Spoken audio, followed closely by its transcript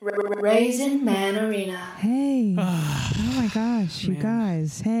Raisin Man Arena. Hey. Oh my gosh, you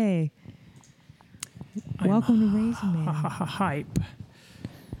guys. Hey. Welcome to Raisin Man. Hype.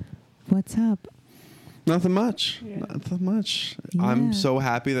 What's up? Nothing much. Yeah. Nothing much. Yeah. I'm so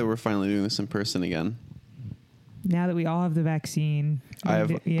happy that we're finally doing this in person again. Now that we all have the vaccine. I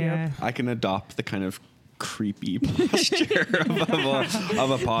have. Yeah. I can adopt the kind of creepy posture of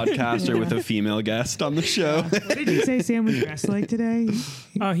a podcaster with a female guest on the show. What did you say Sam was dressed like today?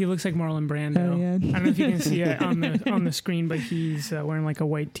 Oh, he looks like Marlon Brando. Oh, yeah. I don't know if you can see it on the screen, but he's wearing like a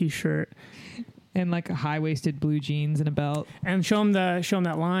white T-shirt And like a high-waisted blue jeans and a belt. and show him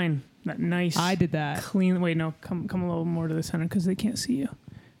that line, that nice. I did that. Clean. Wait, no, come a little more to the center because they can't see you.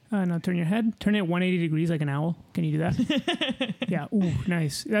 No, turn your head. Turn it 180 degrees like an owl. Can you do that? Yeah. Ooh,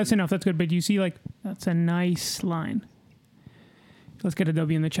 nice. That's enough. That's good. But you see, like, that's a nice line. Let's get a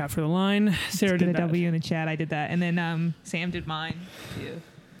W in the chat for the line. Sarah Did did a that. W in the chat. I did that. And then Sam did mine too.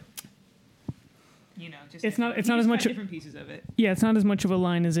 You know, just It's not as much different pieces of it. Yeah, it's not as much of a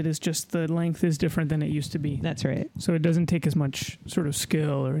line as it is just the length is different than it used to be. That's right. So it doesn't take as much sort of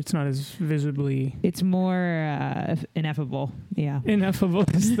skill, or it's not as visibly It's more ineffable. Yeah. ineffable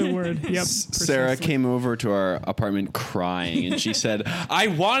is the word. Yep. Sarah precisely. came over to our apartment crying, and she said, "I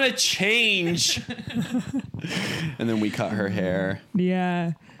want to change." And then we cut her hair.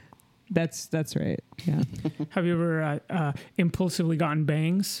 Yeah. That's right. Yeah. Have you ever impulsively gotten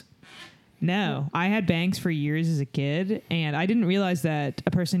bangs? No, I had bangs for years as a kid, and I didn't realize that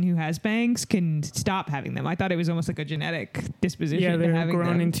a person who has bangs can stop having them. I thought it was almost like a genetic disposition. Yeah, to they're having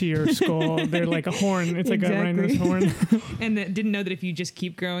grown them. into your skull. They're like a horn. It's like a Exactly. rhino's horn. And didn't know that if you just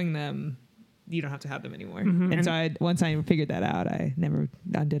keep growing them, you don't have to have them anymore. Mhm. And so once I figured that out, I never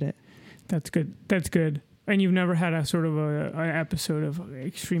undid it. That's good. That's good. And you've never had a sort of a episode of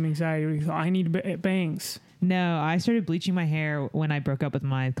extreme anxiety where you thought, I need bangs. No, I started bleaching my hair when I broke up with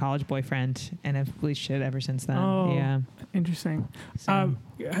my college boyfriend, and I've bleached it ever since then. Oh. Yeah. Interesting. So,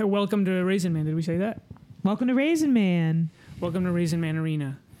 Welcome to Raisin Man. Did we say that? welcome to Raisin Man. Welcome to Raisin Man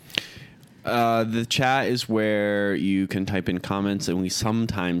Arena. The chat is where you can type in comments, and we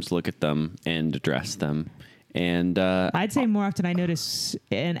sometimes look at them and address them. And I'd say more often I notice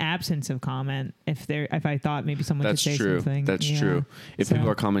an absence of comment if I thought maybe someone that's could say true. something. That's Yeah. true. If So- people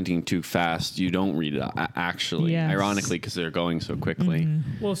are commenting too fast, you don't read it. Actually, Yes. ironically, because they're going so quickly. Mhm.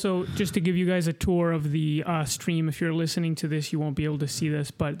 Well, so just to give you guys a tour of the stream, if you're listening to this, you won't be able to see this,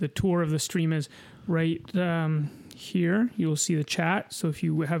 but the tour of the stream is right here. You'll see the chat. So if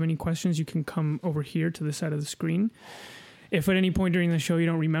you have any questions, you can come over here to the side of the screen. If at any point during the show you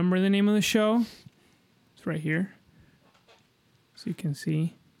don't remember the name of the show, it's right here. So you can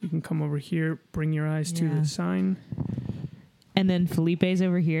see. You can come over here, bring your eyes to Yeah. the sign. And then Felipe's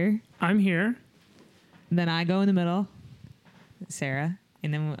over here. I'm here. Then I go in the middle, Sarah.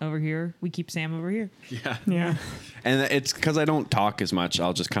 And then over here, we keep Sam over here. Yeah. Yeah. And it's because I don't talk as much.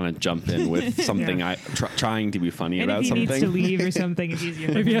 I'll just kind of jump in with something Yeah. trying to be funny And about if he something. needs to leave or something, it's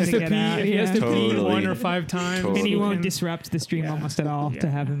easier for If he him has to to get pee, out. if he has to Yeah. pee Totally. 1 or 5 times, Totally. And he you won't can- disrupt the stream Yeah. almost at all to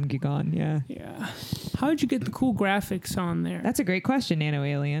Yeah. have him get gone. Yeah. Yeah. How'd you get the cool graphics on there? That's a great question, Nano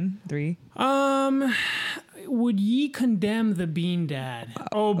Alien 3. Would ye condemn the Bean Dad?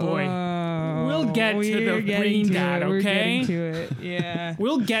 Oh boy. We'll get to we're the getting Bean to Dad, it. We're okay? getting to it. Yeah.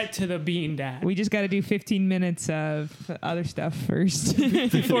 We'll get to the Bean Dad. We just got to do 15 minutes of other stuff first.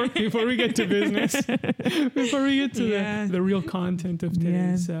 before we get to business. Before we get to Yeah. the real content of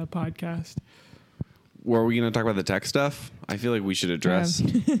today's podcast. Were we going to talk about the tech stuff? I feel like we should address How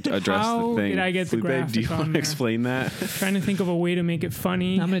the thing. did I get the Felipe, do you graphic on want to there? explain that? Trying to think of a way to make it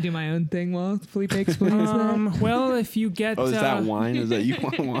funny. I'm going to do my own thing while Felipe explains that. Well, if you get Oh, is that wine? Is that you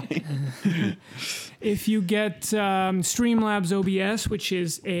want wine? if you get Streamlabs OBS, which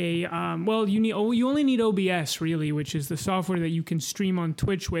is a you only need OBS really, which is the software that you can stream on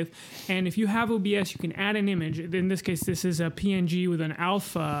Twitch with. And if you have OBS, you can add an image. In this case, this is a PNG with an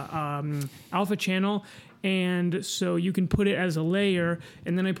alpha channel. And so you can put it as a layer,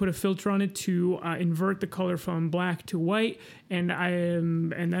 and then I put a filter on it to invert the color from black to white, and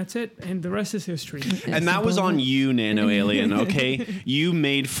that's it. And the rest is history. And that was on you, Nano Alien, okay? You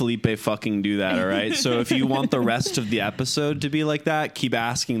made Felipe fucking do that, all right? So if you want the rest of the episode to be like that, keep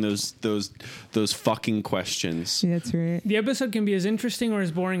asking those fucking questions. Yeah, that's right. The episode can be as interesting or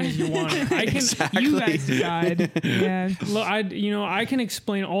as boring as you want. I can. Exactly. You guys decide. Yeah. Look, I can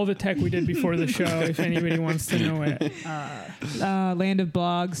explain all the tech we did before the show if anybody wants to know it. Land of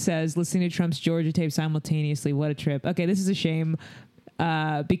Blogs says listening to Trump's Georgia tape simultaneously. What a trip. Okay, this is a shame.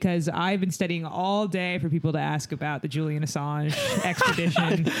 because I've been studying all day for people to ask about the Julian Assange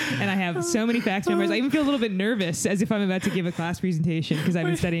extradition, and I have so many facts memorized. I even feel a little bit nervous, as if I'm about to give a class presentation, because I've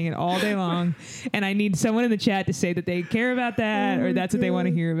been studying it all day long, and I need someone in the chat to say that they care about that, or that's what they want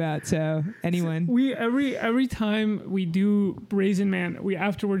to hear about. So anyone, we every time we do Brazen Man, we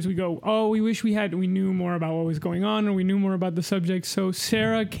afterwards we go, oh, we wish we knew more about what was going on, or we knew more about the subject. So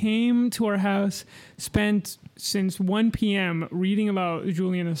Sarah came to our house, spent since 1 p.m. reading about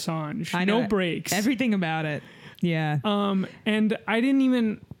Julian Assange. I know no breaks. everything about it. Yeah. And I didn't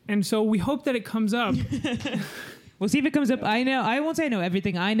even, and so we hope that it comes up. We'll see if it comes up. I won't say I know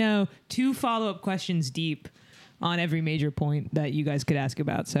everything. I know 2 follow-up questions deep on every major point that you guys could ask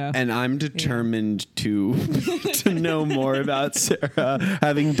about. So, and I'm determined to know more about Sarah,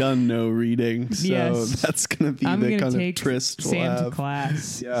 having done no reading. So yes. that's going to be the kind of tryst we'll Sam have. to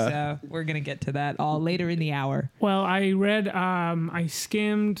class. Yeah. So we're going to get to that all later in the hour. Well, I read, I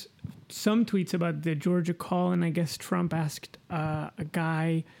skimmed some tweets about the Georgia call, and I guess Trump asked a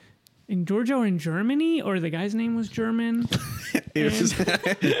guy in Georgia or in Germany, or the guy's name was German.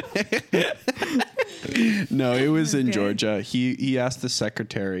 No, it was in Georgia. He asked the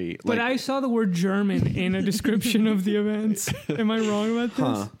secretary. But I saw the word German in a description of the events. Am I wrong about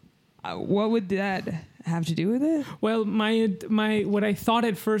this? What would that have to do with it? Well, my what I thought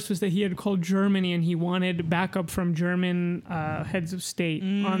at first was that he had called Germany and he wanted backup from German heads of state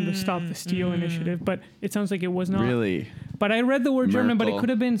on the Stop the Steal initiative, but it sounds like it was not. Really? But I read the word German, but it Merkel. could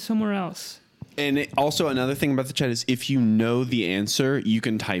have been somewhere else. And also another thing about the chat is if you know the answer, you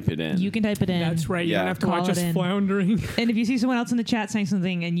can type it in. You can type it in. That's right. You Yeah. don't have to Call watch it us in. floundering. And if you see someone else in the chat saying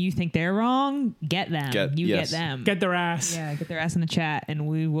something and you think they're wrong, get them. Yes. Get them. Get their ass. Yeah, get their ass in the chat, and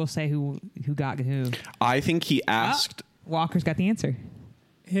we will say who got who. I think he asked. Walker's got the answer.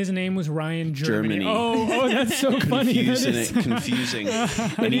 His name was Ryan Germany. Germany. Oh, that's so funny. Confusing.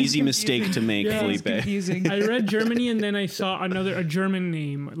 An easy mistake to make, Yeah, Felipe. Confusing. I read Germany and then I saw a German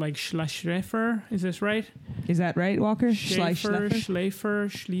name like Schleifer. Is this right? Is that right, Walker? Schleifer,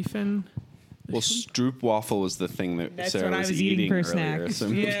 Schlieffen. Well, Stroopwafel was the thing that That's Sarah what I was was eating for earlier. snack. So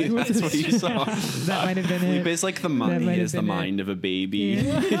Yeah. maybe that's what you saw. That might have been Felipe it. is like the might mind. He have has the been it. mind of a baby.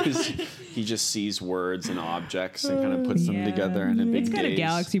 He just sees words and objects and kind of puts them together in a big It's got a gaze.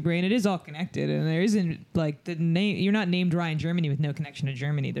 galaxy brain. It is all connected, and there isn't like the name. You're not named Ryan Germany with no connection to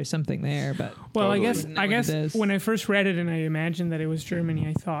Germany. There's something there, but Well, Totally. I Wouldn't know guess what it is. when I first read it and I imagined that it was Germany,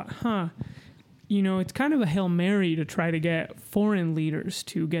 I thought, it's kind of a Hail Mary to try to get foreign leaders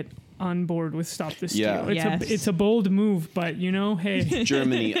to get on board with Stop the Steal. Yeah. It's a bold move, but hey.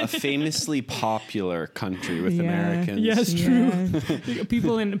 Germany, a famously popular country with Yeah. Americans. Yes, Yeah. true.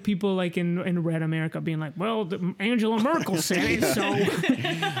 people like in Red America being like, well, Angela Merkel said it, so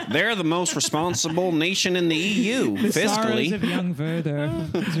They're the most responsible nation in the EU The Sorrows of fiscally. Young Werther.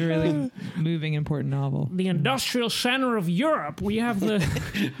 It's a really moving, important novel. the industrial center of Europe. We have the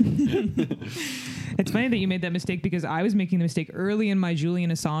It's funny that you made that mistake because I was making the mistake early in my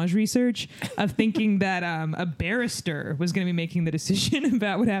Julian Assange research of thinking that a barrister was going to be making the decision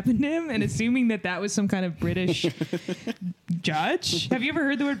about what happened to him and assuming that was some kind of British judge. Have you ever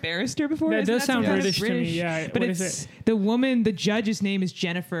heard the word barrister before? That Isn't does sound some kind of British to me, yeah. But What it's is it? the judge's name is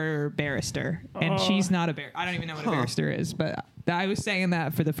Jennifer Barrister, and Oh. she's not a barrister. I don't even know what a barrister is, but I was saying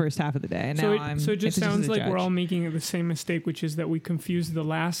that for the first half of the day. And So now it just sounds a like we're judge. all making the same mistake, which is that we confuse the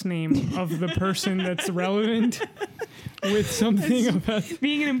last name of the person that's relevant with something about.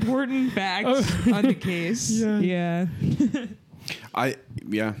 being an important fact on the case. Yeah.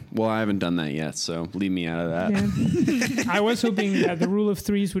 Well, I haven't done that yet, so leave me out of that. Yeah. I was hoping that the rule of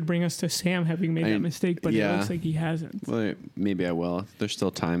threes would bring us to Sam having made that mistake, but it yeah. looks like he hasn't. Well, maybe I will. There's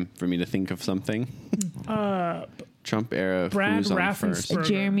still time for me to think of something. Trump era. Brad who's on Raffensperger. first?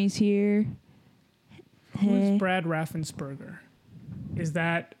 Jeremy's here. Who's Brad Raffensperger? Is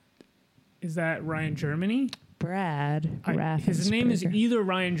that Ryan Germany? Brad His name is either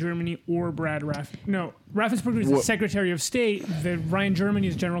Ryan Germany or Brad No, Raffensperger is the Secretary of State. The Ryan Germany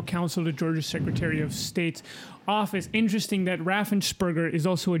is General Counsel to Georgia's Secretary of State's office. Interesting that Raffensperger is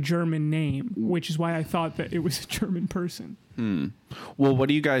also a German name, which is why I thought that it was a German person. Well,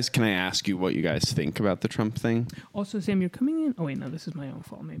 can I ask you what you guys think about the Trump thing? Also, Sam, you're coming in. Oh wait, no, this is my own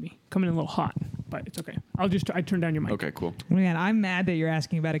fault. Maybe coming in a little hot. but it's okay. I turned down your mic. Okay, cool. Man, I'm mad that you're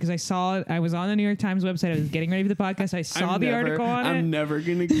asking about it because I saw it. I was on the New York Times website. I was getting ready for the podcast. I saw the article on it. We're never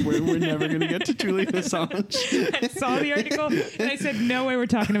gonna get to Julian Assange. I saw the article and I said, no way we're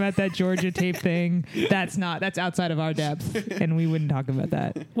talking about that Georgia tape thing. That's outside of our depth, and we wouldn't talk about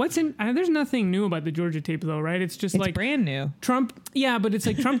that. There's nothing new about the Georgia tape though, right? It's just It's like brand new. Trump. Yeah, but it's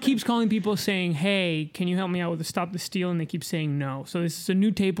like Trump keeps calling people saying, "Hey, can you help me out with the Stop the Steal?" And they keep saying no. So this is a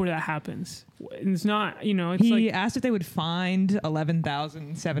new tape where that happens. And it's not, it's He like asked if they would find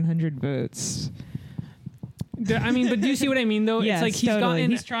 11,700 votes. I mean, but do you see what I mean though? Yes, it's like totally.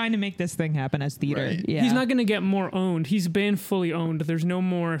 He's trying to make this thing happen as theater. Right. Yeah. He's not going to get more owned. He's been fully owned. There's no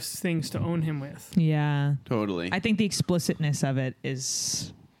more things to own him with. Yeah. Totally. I think the explicitness of it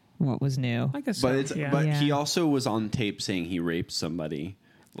is what was new. I guess But so. but Yeah. he also was on tape saying he raped somebody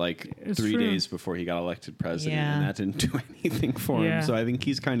like It's 3 true. days before he got elected president, Yeah. and that didn't do anything for Yeah. him. So I think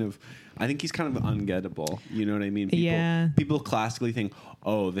he's kind of ungettable. You know what I mean? Yeah. People classically think,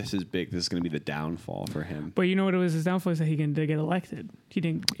 oh, this is big. This is going to be the downfall for him. But you know what it was? His downfall is that he didn't get elected. He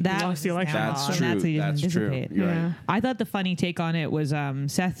That lost was the his election. downfall. That's and true. That's what he didn't That's true. anticipate. You're Yeah. right. I thought the funny take on it was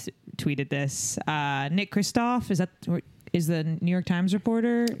Seth tweeted this. Nick Kristof is the New York Times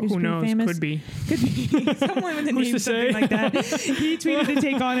reporter who's Who pretty knows? famous. Could be. Someone with a Who's name to something say? like that. He tweeted a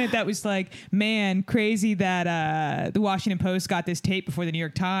take on it that was like, man, crazy that the Washington Post got this tape before the New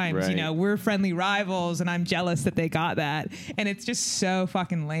York Times. Right. You know, we're friendly rivals and I'm jealous that they got that. And it's just so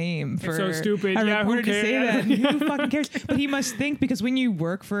fucking lame for so stupid. a Yeah, who reporter to say cares? that. Who fucking cares? But he must think, because when you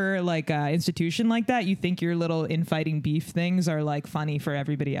work for like an institution like that, you think your little infighting beef things are like funny for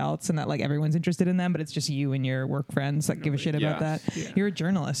everybody else and that like everyone's interested in them, but it's just you and your work friends that give a shit about Yeah. that. Yeah. You're a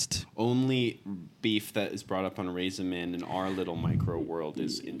journalist. Only beef that is brought up on Raisin Man in our little micro world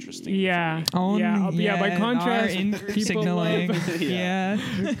is interesting. Yeah. Only, yeah. By contrast, people signaling. love- Yeah.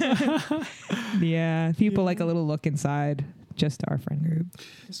 Yeah. People like a little look inside just our friend group.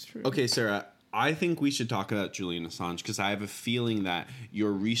 It's true. Okay, Sarah, I think we should talk about Julian Assange because I have a feeling that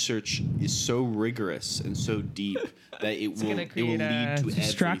your research is so rigorous and so deep that it will lead to everything.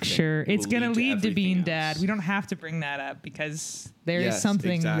 structure. It It's will going to lead to everything being else. dad. We don't have to bring that up because there is Yes,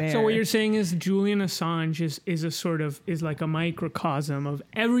 something exactly. there. So what you're saying is Julian Assange is a sort of is like a microcosm of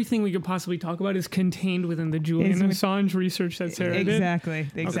everything we could possibly talk about is contained within the Julian Is with- Assange research that Sarah did. Exactly.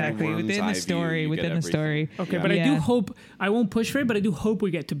 Exactly. Worm's Within eye the story. view, you get Within the story. Okay, Yeah. but I Yeah. do hope I won't push for it, but I do hope we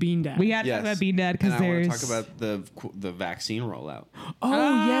get to Bean Dad. We got to Yes. talk about being dad because And I there's. want to talk about the vaccine rollout. oh I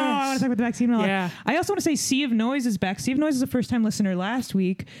want yes. to talk about the vaccine rollout. Yeah. I also want to say Sea of Noise is back. Sea of Noise is a first-time listener last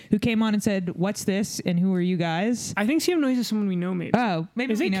week who came on and said, "What's this?" and "Who are you guys?" I think CM Noise is someone we know maybe. Oh,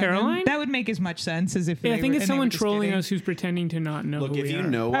 maybe Is we it know them. Caroline? That would make as much sense as if. yeah, I they think were- it's and they were someone just trolling kidding. us who's pretending to not know Look, who if we you are.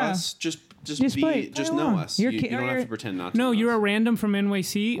 know Oh. us, just Just play know along. us. You're You ki- don't or have you're- to pretend not to. No, know you're us. a random from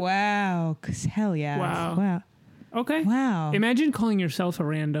NYC. Wow, 'cause hell yeah. Wow. Wow. Okay. Wow. Imagine calling yourself a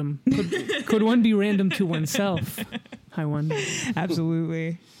random. Could one be random to oneself? I wonder.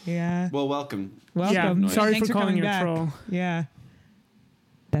 Absolutely. Yeah. Well, welcome. Welcome. Yeah, sorry Thanks for calling coming you a back. troll. Yeah.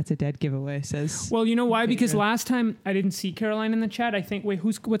 That's a dead giveaway, says. Well, you know why? Okay, Because good. last time I didn't see Caroline in the chat. I think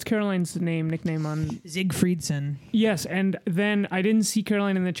what's Caroline's nickname on? Siegfriedson. Yes, and then I didn't see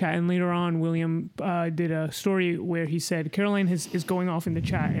Caroline in the chat, and later on William did a story where he said Caroline is going off in the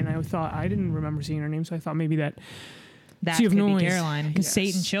chat, and I thought I didn't remember seeing her name, so I thought maybe that. That Sea of could be Noise. Caroline. Because Yes.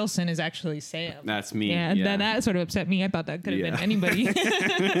 Satan Chilson is actually Sam. That's me. Yeah, that sort of upset me. I thought that could have Yeah. been anybody.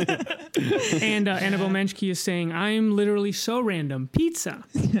 And Annabelle Menschke is saying, "I'm literally so random. Pizza."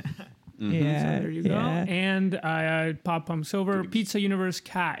 Yeah. So there you go. yeah. And Pop Pump Silver, Pizza Universe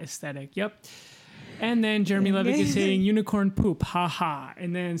Cat Aesthetic. Yep. And then Jeremy Levick is saying unicorn poop, haha.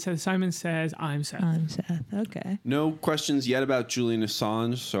 And then Seth Simon says, I'm Seth. I'm Seth. Okay. No questions yet about Julian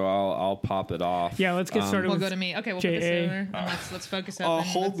Assange, so I'll pop it off. Yeah, let's get started We'll with go to me. Okay, we'll JA. put this over. And let's focus up. Oh, and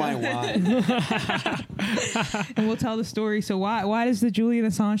hold let's- my wine. And we'll tell the story. So why does the Julian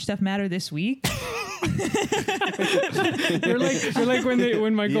Assange stuff matter this week? You're like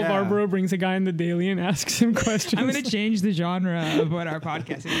when Michael Yeah. Barbaro brings a guy in the Daily and asks him questions. I'm going to change the genre of what our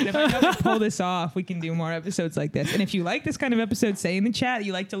podcast is. And if I can pull this off, we can do more episodes like this. And if you like this kind of episode, say in the chat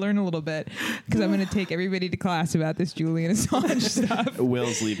you like to learn a little bit, because I'm going to take everybody to class about this Julian Assange stuff.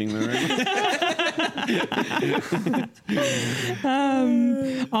 Will's leaving the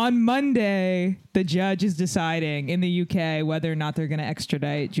room. On Monday, the judge is deciding in the UK whether or not they're going to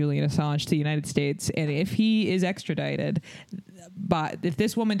extradite Julian Assange to the United States. And if he is extradited, but if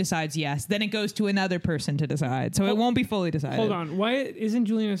this woman decides yes, then it goes to another person to decide. So it won't be fully decided. Hold on. Why isn't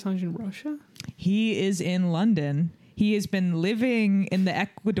Julian Assange in Russia? He is in London. He has been living in the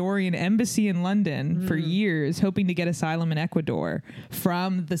Ecuadorian embassy in London for years, hoping to get asylum in Ecuador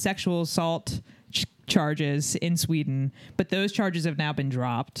from the sexual assault charges in Sweden, but those charges have now been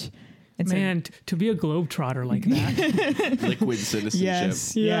dropped. And so- Man, to be a globetrotter like that. Liquid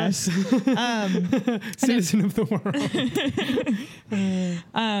citizenship. yes. Citizen of the world.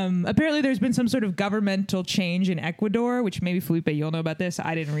 Apparently, there's been some sort of governmental change in Ecuador, which maybe Felipe, you'll know about this.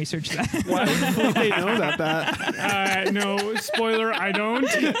 I didn't research that. Why would they know about that? No, spoiler, I don't.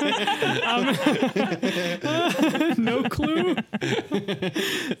 No clue.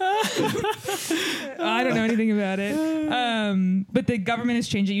 I don't know anything about it. But the government has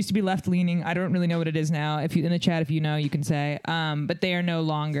changed. It used to be left leaning. I don't really know what it is now. If you in the chat, if you know, you can say. But they are no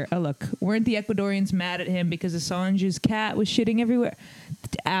longer. Oh look, weren't the Ecuadorians mad at him because Assange's cat was shitting everywhere?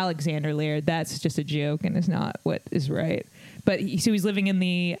 Alexander Laird. That's just a joke and is not what is right. But he's living in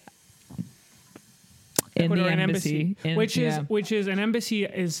the Ecuadorian embassy, which is an embassy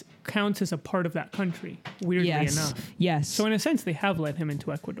counts as a part of that country. Weirdly enough. Yes. So in a sense, they have let him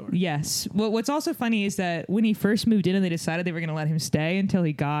into Ecuador. Yes. Well, what's also funny is that when he first moved in and they decided they were going to let him stay until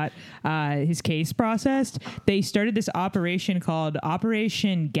he got his case processed, they started this operation called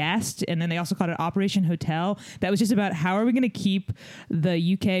Operation Guest, and then they also called it Operation Hotel. That was just about how are we going to keep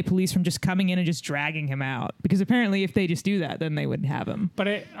the UK police from just coming in and just dragging him out? Because apparently if they just do that, then they wouldn't have him. But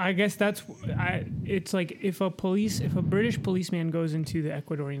I guess it's like if a British policeman goes into the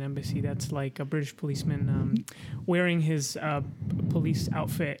Ecuadorian embassy, that's like a British policeman wearing his police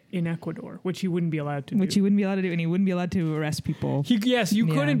outfit in Ecuador, which he wouldn't be allowed to do. Which he wouldn't be allowed to do, and he wouldn't be allowed to arrest people. You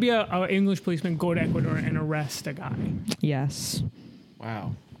couldn't be an English policeman, go to Ecuador and arrest a guy. Yes.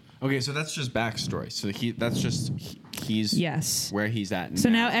 Wow. Okay, so that's just backstory. So he's yes where he's at So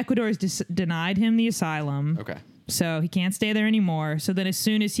now Ecuador has denied him the asylum. Okay. So he can't stay there anymore. So then as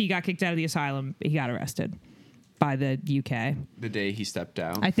soon as he got kicked out of the asylum, he got arrested by the UK. The day he stepped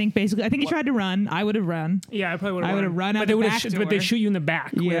down. I think he tried to run. I would have run. Yeah, I probably would have. I would have run out but the back door. But they shoot you in the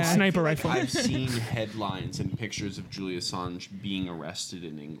back with a sniper rifle. I've seen headlines and pictures of Julian Assange being arrested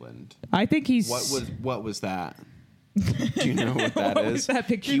in England. I think he's. What was that? Do you know what that What is? was that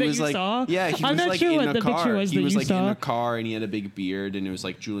picture He that was you like, saw? yeah, he I'm was not like sure in what a the car. picture was He that was you like saw. in a car and he had a big beard and it was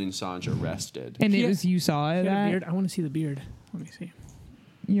like Julian Assange arrested. And He it had- was you saw He had a that. beard. I want to see the beard. Let me see.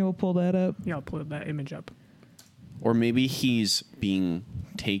 You'll pull that up. Yeah, I'll pull that image up. Or maybe he's being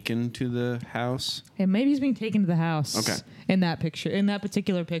taken to the house. And maybe he's being taken to the house. Okay. In that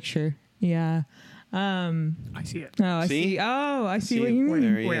particular picture. Yeah. I see it. Oh, I See? see. Oh, I see what See, you mean.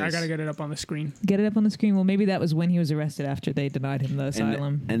 there he Wait, I is. gotta get it up on the screen. Get it up on the screen. Well, maybe that was when he was arrested after they denied him the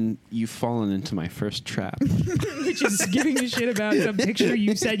asylum. And you've fallen into my first trap. Which is giving a shit about some picture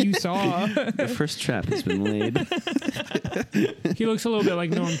you said you saw. The first trap has been laid. He looks a little bit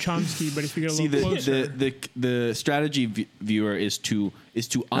like Noam Chomsky, but if you get a See, little closer, the strategy viewer is to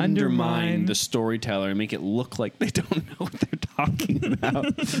undermine the storyteller and make it look like they don't know what they're talking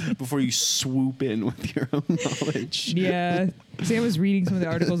about before you swoop in with your own knowledge. Yeah. Sam was reading some of the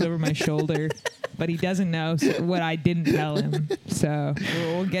articles over my shoulder, but he doesn't know what I didn't tell him. So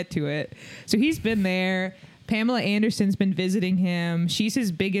we'll get to it. So he's been there. Pamela Anderson's been visiting him. She's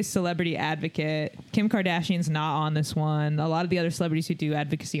his biggest celebrity advocate. Kim Kardashian's not on this one. A lot of the other celebrities who do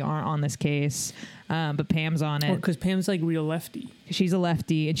advocacy aren't on this case, but Pam's on it. because Pam's like real lefty. She's a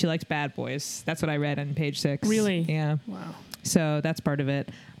lefty, and she likes bad boys. That's what I read on page 6. Really? Yeah. Wow. So that's part of it.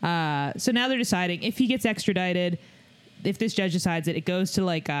 So now they're deciding if he gets extradited, if this judge decides it, it goes to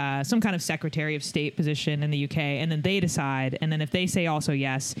like some kind of Secretary of State position in the UK, and then they decide. And then if they say also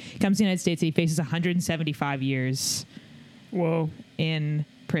yes, he comes to the United States, and he faces 175 years Whoa. in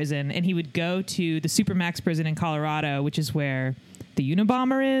prison, and he would go to the Supermax prison in Colorado, which is where the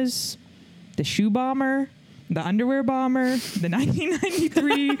Unabomber is, the shoe bomber, the underwear bomber, the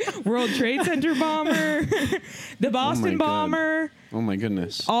 1993 World Trade Center bomber, the Boston God. bomber. Oh my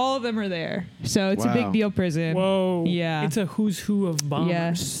goodness. All of them are there. So it's a Wow. big deal prison. Whoa. Yeah. It's a who's who of bombers.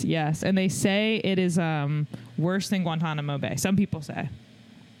 Yes, yes. And they say it is worse than Guantanamo Bay. Some people say.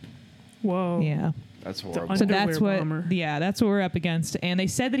 Whoa. Yeah. That's horrible. So Underwear that's what bomber. that's what we're up against. And they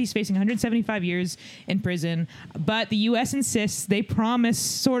said that he's facing 175 years in prison, but the US insists, they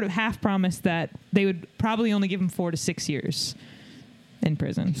sort of half promised that they would probably only give him 4 to 6 years in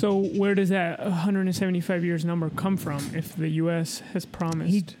prison. So where does that 175 years number come from if the U.S. has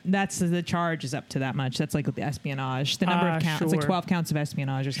promised? That's the charge is up to that much. That's like the espionage. The number of counts, it's like sure. 12 counts of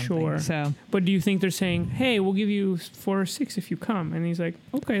espionage or something. Sure. So But do you think they're saying, hey, we'll give you 4 or 6 if you come? And he's like,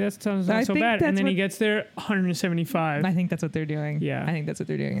 okay, that sounds I not so think bad. that's And then he what- gets there, 175. I think that's what they're doing. Yeah. I think that's what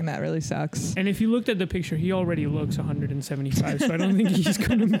they're doing, and that really sucks. And if you looked at the picture, he already looks 175, so I don't think he's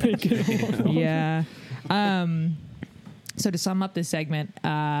going to make it. Yeah. So to sum up this segment,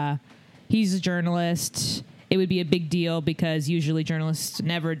 he's a journalist, it would be a big deal because usually journalists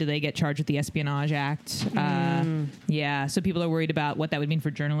never do they get charged with the Espionage Act. Yeah, so people are worried about what that would mean for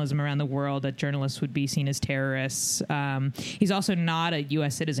journalism around the world, that journalists would be seen as terrorists. He's also not a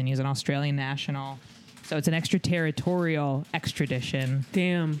U.S. citizen. He's an Australian national. So it's an extraterritorial extradition.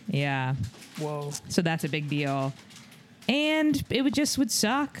 Damn. Yeah. Whoa. So that's a big deal. And it would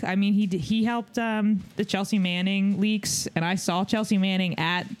suck. I mean, he helped the Chelsea Manning leaks, and I saw Chelsea Manning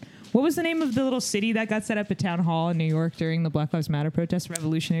at, what was the name of the little city that got set up at Town Hall in New York during the Black Lives Matter protests?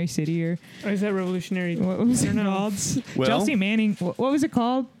 Revolutionary City, or is that Revolutionary? what was it called? Well, Chelsea Manning. What was it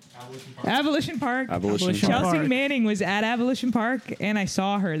called? Abolition Park. Abolition Chelsea Park. Manning was at Abolition Park, and I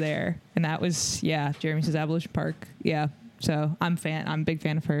saw her there, and that was Jeremy says Abolition Park. Yeah. So I'm a big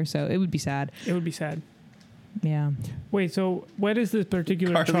fan of her. So it would be sad. It would be sad. Yeah. Wait, so what is this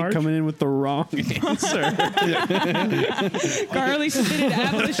particular Carly charge? coming in with the wrong answer. Carly submitted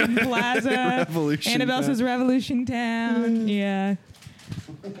Abolition Plaza. Revolution Annabelle Town. says Revolution Town. Yeah.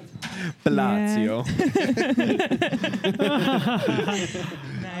 Palazzo.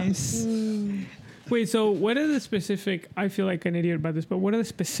 Nice. Wait, so what are the specific? I feel like an idiot about this, but what are the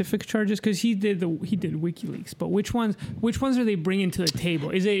specific charges? Because he did WikiLeaks, but which ones are they bringing to the table?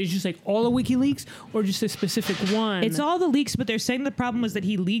 Is it just like all of WikiLeaks, or just a specific one? It's all the leaks, but they're saying the problem was that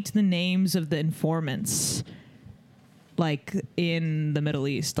he leaked the names of the informants, like in the Middle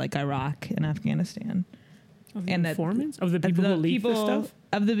East, like Iraq and Afghanistan. of the and that- informants of the people who leak this stuff.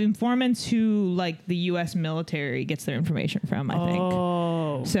 Of the informants who, like, the U.S. military gets their information from, I think.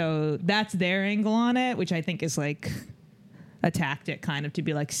 Oh, So that's their angle on it, which I think is like a tactic kind of to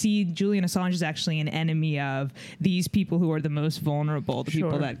be like, see, Julian Assange is actually an enemy of these people who are the most vulnerable, the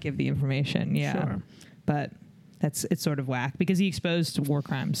people Sure. that give the information. Yeah. Sure. But it's sort of whack because he exposed war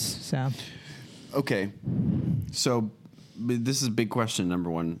crimes. So Okay. So this is big question number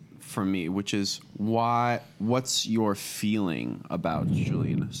one for me, which is what's your feeling about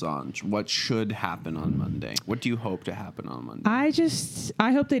Julian Assange? What should happen on Monday? What do you hope to happen on Monday?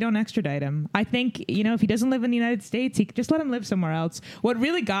 I hope they don't extradite him. I think, if he doesn't live in the United States, he just let him live somewhere else. What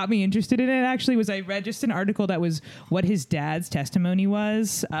really got me interested in it actually was I read just an article that was what his dad's testimony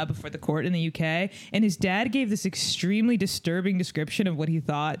was before the court in the UK. And his dad gave this extremely disturbing description of what he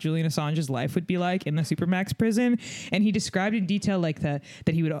thought Julian Assange's life would be like in the Supermax prison. And he described in detail like that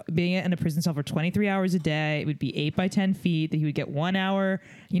he would be in a prison cell for 23 hours a day. It would be 8 by 10 feet, that he would get 1 hour,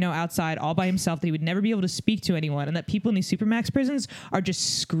 outside all by himself, that he would never be able to speak to anyone. And that people in these Supermax prisons are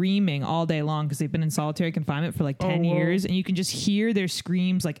just screaming all day long because they've been in solitary confinement for like 10 years. And you can just hear their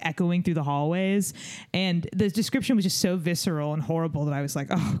screams like echoing through the hallways. And the description was just so visceral and horrible that I was like,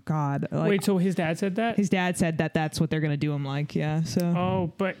 oh God. Like, wait, so his dad said that? his dad said that that's what they're going to do him like. Yeah. So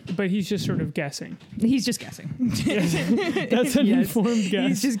Oh, but he's just sort of guessing. he's just guessing. That's an Yes. informed guess.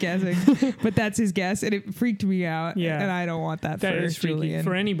 He's just guessing, but that's his guess, and it freaked me out. Yeah. and I don't want that. That for is freaky Julian.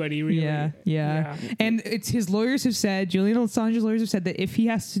 for anybody, really. Yeah. And it's his lawyers have said, Julian Assange's lawyers have said that if he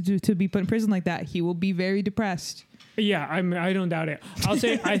has to be put in prison like that, he will be very depressed. Yeah, I don't doubt it. I'll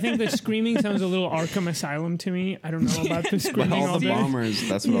say I think the screaming sounds a little Arkham Asylum to me. I don't know about the But screaming. all the day. bombers,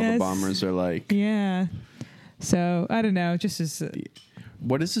 that's what all the Yes. bombers are like. Yeah. So I don't know. Just as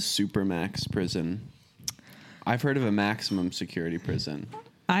What is a supermax prison? I've heard of a maximum security prison.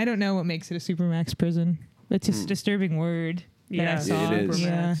 I don't know what makes it a supermax prison. It's just a disturbing word. That I Yeah, saw. it is.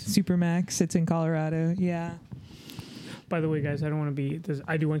 Yeah, supermax. It's in Colorado. Yeah. By the way, guys, I don't want to be.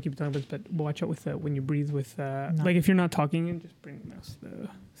 I do want to keep talking about this, but watch out with when you breathe with. Like if you're not talking, and just bring the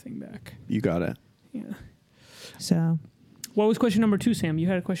thing back. You got it. Yeah. So What was question number 2, Sam? You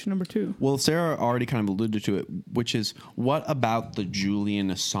had a question number 2. Well, Sarah already kind of alluded to it, which is what about the Julian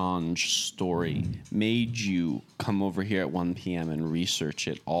Assange story made you come over here at 1 p.m. and research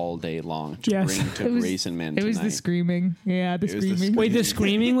it all day long to Yes. bring to It was- Raisin Man it was tonight? the screaming. Yeah, the It was the screaming. Wait, the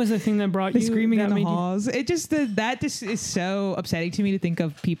screaming was the thing that brought The you. screaming that in the made you- halls. It just that just is so upsetting to me to think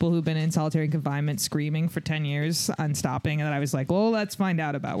of people who've been in solitary confinement screaming for 10 years and stopping. And then I was like, well, let's find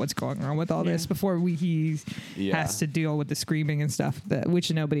out about what's going on with all this before he Yeah. has to deal with the screaming and stuff,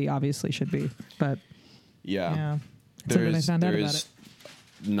 which nobody obviously should be. But yeah, that's what I found out about it.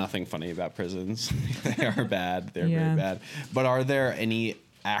 Nothing funny about prisons. They are bad. They're Yeah. very bad. But are there any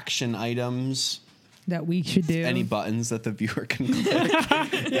action items, That we should do. any buttons that the viewer can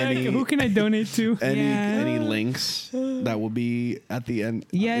click? any, Who can I donate to? any links that will be at the end?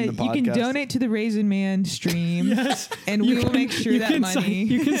 Yeah, in the you can podcast? donate to the Raisin Man stream. Yes. And we will make sure that money.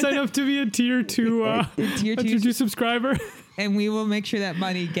 You can sign up to be a tier 2 Tier a tier 2 subscriber. and we will make sure that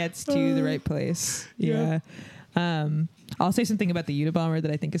money gets to the right place. Yeah. I'll say something about the Unabomber that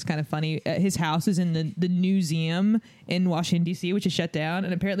I think is kind of funny. His house is in the museum in Washington, D.C., which is shut down.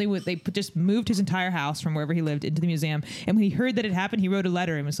 And apparently they just moved his entire house from wherever he lived into the museum. And when he heard that it happened, he wrote a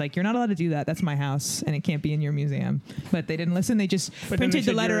letter and was like, you're not allowed to do that. That's my house, and it can't be in your museum. But they didn't listen. They just printed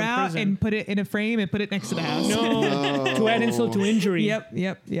the letter out and put it in a frame and put it next to the house. No. To add insult to injury.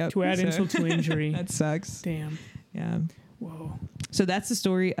 Yep. To add insult to injury. That sucks. Damn. Yeah. Whoa. So that's the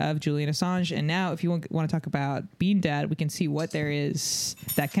story of Julian Assange. And now if you want to talk about Bean Dad, we can see what there is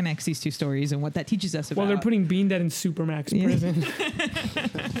that connects these two stories and what that teaches us about. Well, they're putting Bean Dad in Supermax prison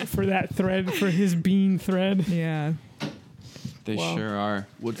for that thread, for his bean thread. Yeah. They sure are.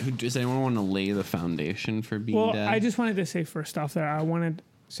 Does anyone want to lay the foundation for Bean Dad? Well, I just wanted to say first off that I wanted...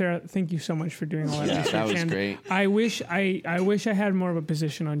 Sarah, thank you so much for doing all that research. That was great. I wish I had more of a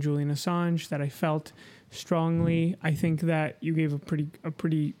position on Julian Assange, that I felt strongly. I think that you gave a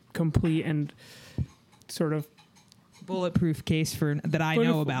pretty complete and sort of bulletproof case that I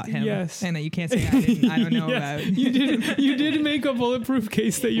know about him. Yes. And that you can't say I don't know about. You did make a bulletproof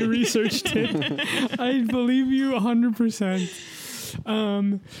case that you researched it. I believe you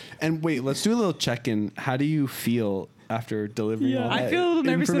 100%. And wait, let's do a little check-in. How do you feel after delivering all that I feel a little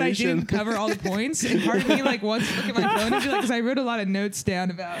nervous that I information? didn't cover all the points, and part of me wants to look at my phone and be like, because I wrote a lot of notes down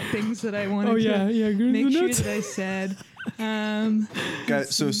about things that I wanted to make sure that I said.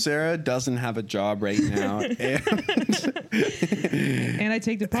 Guys, so Sarah doesn't have a job right now, and I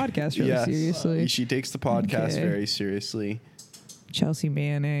take the podcast really seriously. She takes the podcast very seriously. Chelsea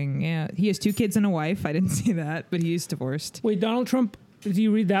Manning, yeah, he has 2 kids and a wife. I didn't see that, but he is divorced. Wait, Donald Trump. Did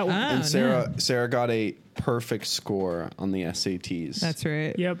you read that one? And Sarah got a perfect score on the SATs. That's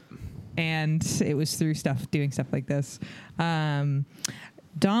right. Yep. And it was through doing stuff like this.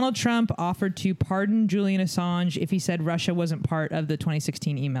 Donald Trump offered to pardon Julian Assange if he said Russia wasn't part of the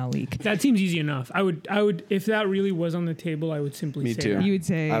 2016 email leak. That seems easy enough. I would, if that really was on the table, I would simply say that. You would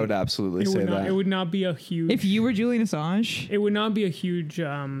say. I would absolutely say that. It would not be a huge. If you were Julian Assange, it would not be a huge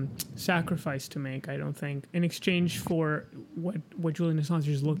sacrifice to make. I don't think, in exchange for what Julian Assange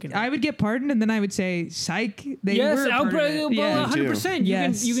is looking at. I would get pardoned, and then I would say, "Psych." They yes, were part of it. Yeah, 100%.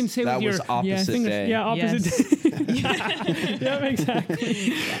 Yes. You can say that with your was opposite day. Yeah, opposite day. Yeah, exactly.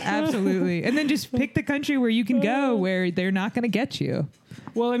 Absolutely. And then just pick the country where you can go where they're not going to get you.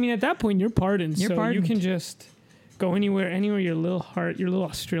 Well, I mean, at that point, you're pardoned. You're so pardoned. You can just go anywhere your little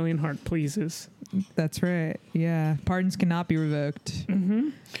Australian heart pleases. That's right. Yeah. Pardons cannot be revoked. Mm-hmm.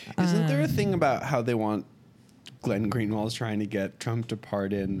 Isn't there a thing about how they want Glenn Greenwald's trying to get Trump to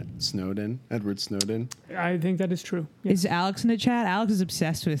pardon Edward Snowden? I think that is true. Yeah. Is Alex in the chat? Alex is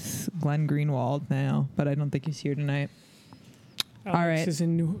obsessed with Glenn Greenwald now, but I don't think he's here tonight. Alex all right. Is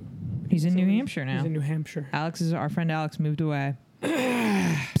in he's in New Hampshire now. He's in New Hampshire. Our friend Alex moved away.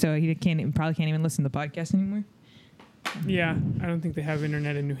 So he probably can't even listen to the podcast anymore. Yeah, I don't think they have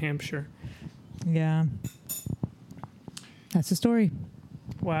internet in New Hampshire. Yeah. That's the story.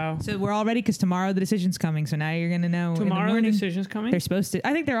 Wow. So we're all ready because tomorrow the decision's coming. So now you're going to know. Tomorrow the decision's coming? They're supposed to.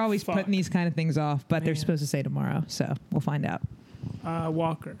 I think they're always putting these kind of things off, but they're supposed to say tomorrow. So we'll find out.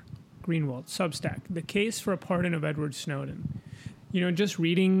 Walker, Greenwald, Substack. The case for a pardon of Edward Snowden. Just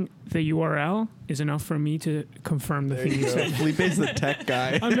reading the URL is enough for me to confirm the thing you said. Felipe's the tech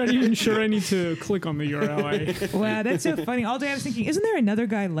guy. I'm not even sure I need to click on the URL. Wow, that's so funny. All day I was thinking, isn't there another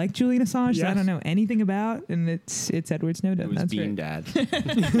guy like Julian Assange that I don't know anything about? And it's Edward Snowden. It was that's Bean right.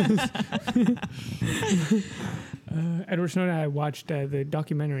 Dad. Edward Snowden, I watched the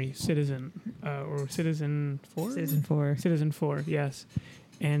documentary Citizen, or Citizen 4? Citizen 4. Citizen 4, yes.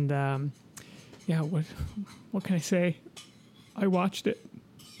 And, what can I say? I watched it.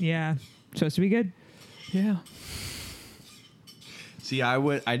 Yeah. Supposed to be good. Yeah. See, I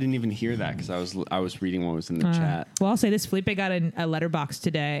didn't even hear that because I was reading what was in the chat. Well, I'll say this: Felipe got a letterbox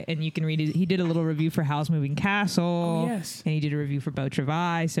today, and you can read it. He did a little review for Howl's Moving Castle. Oh, yes. And he did a review for Beau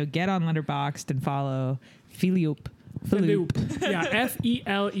Travail. So get on Letterboxd and follow Philippe. Yeah,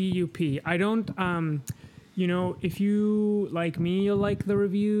 Feleup. I don't. If you like me, you'll like the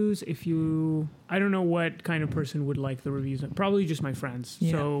reviews. I don't know what kind of person would like the reviews. Probably just my friends.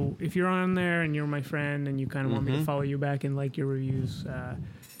 Yeah. So if you're on there and you're my friend and you kind of want me to follow you back and like your reviews,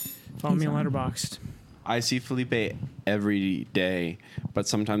 follow me on Letterboxd. I see Felipe every day, but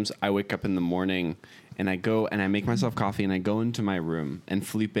sometimes I wake up in the morning and I go and I make myself coffee and I go into my room and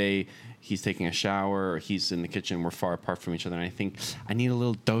Felipe, he's taking a shower or he's in the kitchen. We're far apart from each other. And I think I need a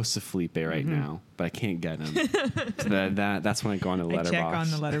little dose of Felipe right now, but I can't get him. So that's when I go on the Letterboxd. I check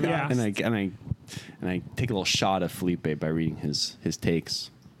on the Letterboxd. Yeah. And I take a little shot of Felipe by reading his takes.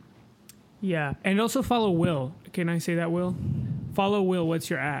 Yeah. And also follow Will. Can I say that, Will? Follow Will. What's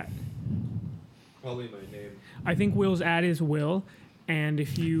your at? Probably my name. I think Will's ad is Will. And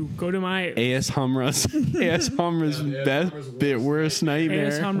if you go to my A.S. Humra's best bit worst nightmare.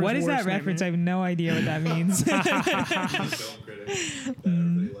 A.S. Humra's What is that worst reference? I nightmare. have no idea what that means. Film critic that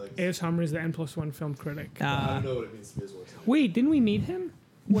everybody likes. A.S. Hummer is the N+1 film critic. I don't know what it means to be his worst. Wait, didn't we meet him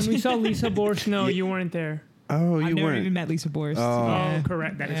when we saw Lisa Borsch? No, you weren't there. Oh, you I've never even weren't. met Lisa Borst. Oh. Yeah. Oh,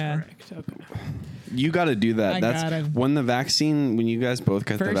 correct. That is Yeah. correct. Okay. You got to do that. I That's gotta. when you guys both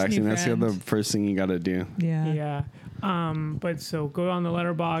get the First new vaccine. That's the friend. first thing you got to do. Yeah. Yeah. But so go on the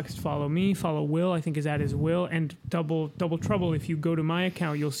Letterboxd, follow me, follow Will. I think his ad is Will, and double trouble. If you go to my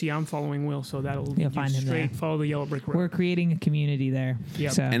account, you'll see I'm following Will, so that'll lead you find him straight. there. Follow the yellow brick road. We're creating a community there.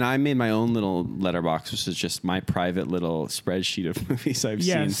 Yep. So. And I made my own little letterbox, which is just my private little spreadsheet of movies I've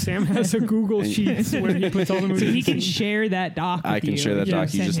Yeah, seen. Sam has a Google Sheets where he puts all the movies. So he can share that doc. I with can you. share that You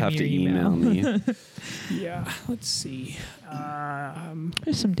doc. You send just him have to your email me. Yeah. Let's see.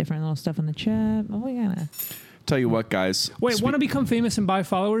 There's some different little stuff in the chat. Oh, we gotta. Tell you what, guys. Wait, want to become famous and buy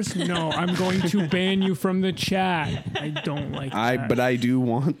followers? No, I'm going to ban you from the chat. I don't like that. But I do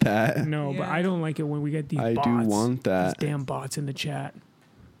want that. No, but Yeah. I don't like it when we get these I bots. do want that. These damn bots in the chat.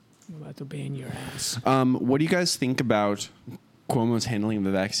 I'm about to ban your ass. What do you guys think about Cuomo's handling of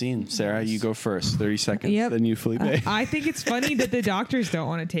the vaccine? Sarah, you go first. 30 seconds. Yep. Then you, Felipe. I think it's funny that the doctors don't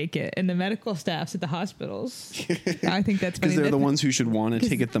want to take it and the medical staffs at the hospitals. I think that's funny. Because they're the ones who should want to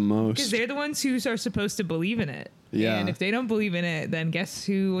take it the Because most. they're the ones who are supposed to believe in it. Yeah. And if they don't believe in it, then guess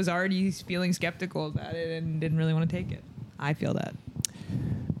who was already feeling skeptical about it and didn't really want to take it? I feel that.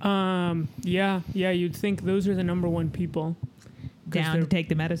 Yeah, you'd think those are the number one people. 'Cause Down to they're- take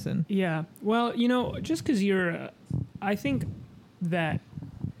the medicine. Yeah. Well, just because you're, I think that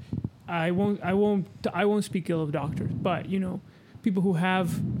I won't speak ill of doctors, but people who have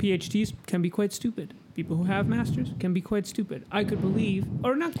PhDs can be quite stupid. People who have masters can be quite stupid. I could believe,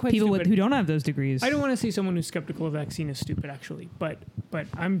 or not quite People stupid. who don't have those degrees. I don't want to say someone who's skeptical of vaccine is stupid, actually, but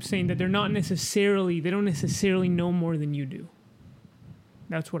I'm saying that they don't necessarily know more than you do.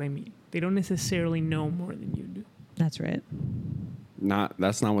 That's what I mean. They don't necessarily know more than you do. That's right.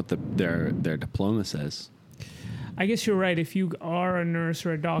 That's not what their diploma says. I guess you're right. If you are a nurse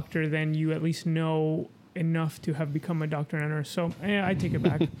or a doctor, then you at least know enough to have become a doctor and a nurse. So I take it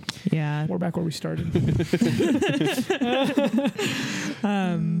back. Yeah. We're back where we started.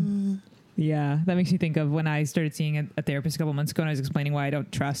 Yeah, that makes me think of when I started seeing a therapist a couple months ago and I was explaining why I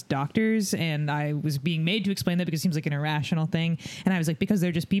don't trust doctors, and I was being made to explain that because it seems like an irrational thing, and I was like, because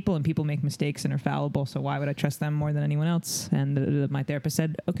they're just people and people make mistakes and are fallible, so why would I trust them more than anyone else? And my therapist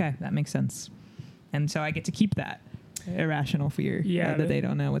said, okay, that makes sense. And so I get to keep that irrational fear that they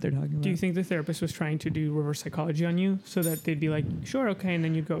don't know what they're talking about. Do you think the therapist was trying to do reverse psychology on you so that they'd be like, sure, okay, and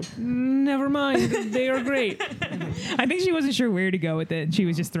then you'd go, never mind, they are great. I think she wasn't sure where to go with it. She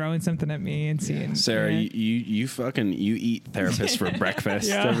was just throwing something at me and seeing. Sarah, yeah. you eat therapists for breakfast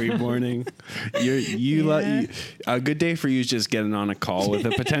Yeah. every morning. A good day for you is just getting on a call with a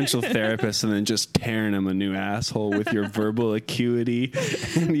potential therapist and then just tearing him a new asshole with your verbal acuity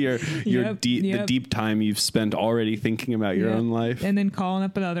and the deep time you've spent already thinking about your own life. And then calling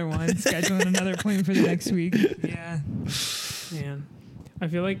up another one, scheduling another appointment for the next week. Yeah. Man, I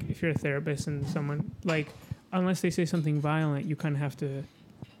feel like if you're a therapist and someone, unless they say something violent, you kind of have to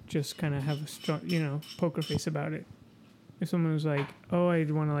just kind of have a strong, poker face about it. If someone was like, oh, I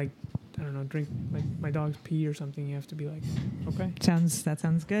want to, I don't know, drink my dog's pee or something, you have to be like, okay. That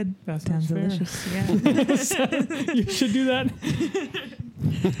sounds good. That Sounds fair. delicious. Yeah. You should do that.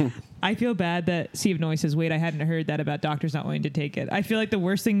 I feel bad that Sea of Noise says, wait, I hadn't heard that about doctors not wanting to take it. I feel like the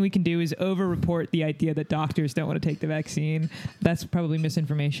worst thing we can do is over-report the idea that doctors don't want to take the vaccine. That's probably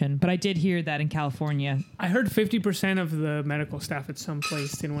misinformation. But I did hear that in California. I heard 50% of the medical staff at some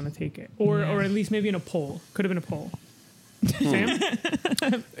place didn't want to take it. Or at least maybe in a poll. Could have been a poll. Sam?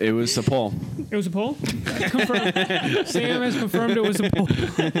 It was a poll. It was a poll? Confirmed. Sam has confirmed it was a poll.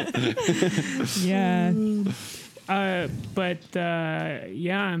 Yeah. I'm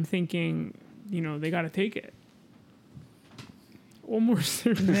thinking, they got to take it. One more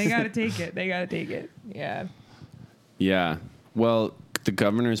They got to take it. They got to take it. Yeah. Yeah. Well, the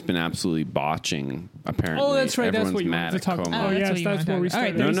governor's been absolutely botching, apparently. Oh, that's right. That's Everyone's what you mad wanted to at talk Cuomo. about. Oh, that's yes, what you that's wanna where we talk about.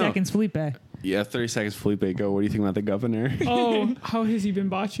 All right, started. 30 No. seconds, Felipe. Yeah, 30 seconds, Felipe. Go. What do you think about the governor? Oh, how has he been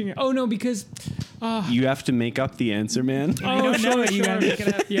botching it? Oh, no, because... You have to make up the answer, man. Oh, don't know it. You gotta make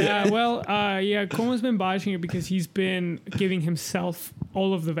it up. Yeah, well, Cuomo's been botching it because he's been giving himself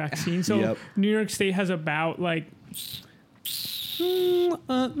all of the vaccine. So Yep. New York State has about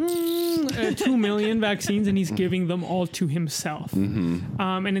 2 million vaccines, and he's giving them all to himself.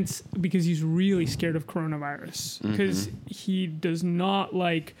 And it's because he's really scared of coronavirus, because he does not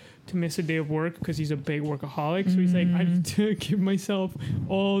like to miss a day of work because he's a big workaholic. So he's like, I need to give myself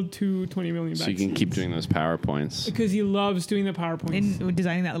all to 20 million vaccines. So you can keep doing those PowerPoints. Because he loves doing the PowerPoints. And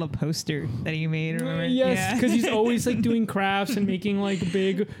designing that little poster that you made, remember? Yes, because he's always like doing crafts and making like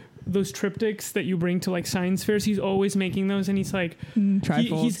big those triptychs that you bring to like science fairs. He's always making those, and he's like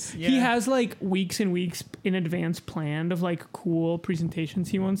Trifolds. he has like weeks and weeks in advance planned of like cool presentations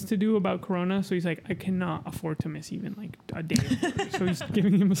he wants to do about corona. So he's like, I cannot afford to miss even like a day of work. So he's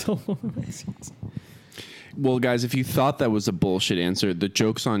giving himself all the vaccines. Well, guys, if you thought that was a bullshit answer, the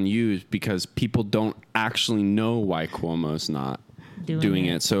joke's on you, because people don't actually know why Cuomo's not doing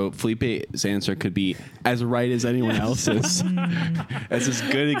it. So Felipe's answer could be as right as anyone else's, as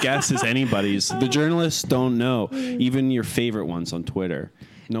good a guess as anybody's. The journalists don't know, even your favorite ones on Twitter.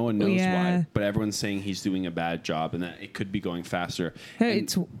 No one knows why, but everyone's saying he's doing a bad job and that it could be going faster.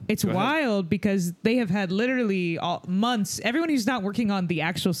 It's wild because they have had literally months. Everyone who's not working on the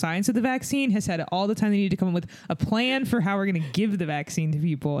actual science of the vaccine has had all the time they need to come up with a plan for how we're going to give the vaccine to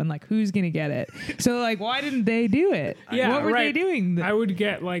people and like who's going to get it. So like, why didn't they do it? Yeah, what were they doing? I would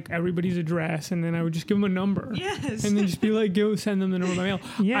get like everybody's address and then I would just give them a number. Yes. And then just be like, go send them the number by mail.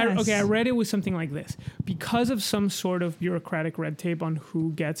 Yes. I read it was something like this. Because of some sort of bureaucratic red tape on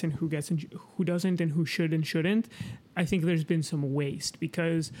who gets and who doesn't and who should and shouldn't, I think there's been some waste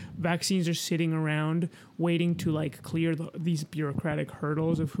because vaccines are sitting around waiting to like clear these bureaucratic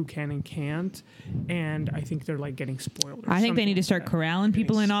hurdles of who can and can't, and I think they're like getting spoiled. I think they need to start corralling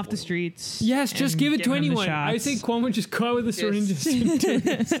people in off the streets. Yes, just give it to anyone. I think Cuomo just go out with the syringes.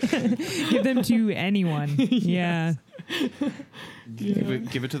 Give them to anyone. Yeah.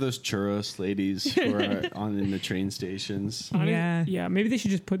 Give it to those churros ladies who are in the train stations. Yeah, maybe they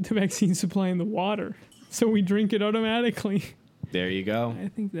should just put the vaccine supply in the water so we drink it automatically. There you go. I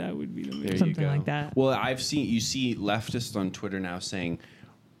think that would be the move. Something like that. Well, you see leftists on Twitter now saying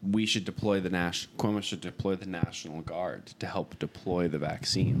we should deploy Cuomo should deploy the National Guard to help deploy the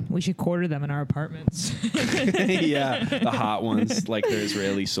vaccine. We should quarter them in our apartments. Yeah, the hot ones, like they're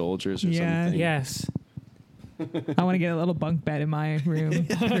Israeli soldiers or something. Yes. I want to get a little bunk bed in my room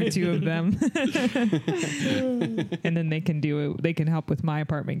for two of them. And then they can do it. They can help with my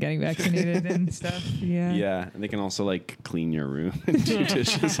apartment getting vaccinated and stuff. Yeah. Yeah. And they can also like clean your room and do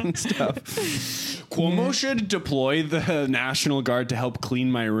dishes and stuff. Cuomo should deploy the National Guard to help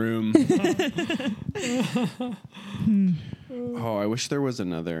clean my room. Oh, I wish there was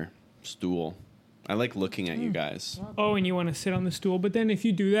another stool. I like looking at you guys. Oh, and you want to sit on the stool, but then if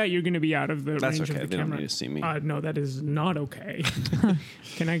you do that, you're going to be out of the That's range okay. of the They camera. don't need to see me. No, that is not okay.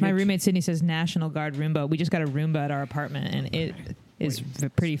 Can I? My roommate Sydney says National Guard Roomba. We just got a Roomba at our apartment, and it is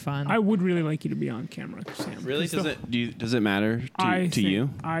pretty fun. I would really like you to be on camera, Sam. Really? Does it matter to you?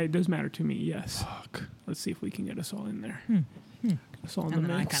 It does matter to me. Yes. Fuck. Let's see if we can get us all in there. Get us all in And the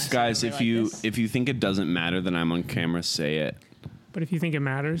then I mix. kinda Guys, like if you think it doesn't matter that I'm on camera, say it. But if you think it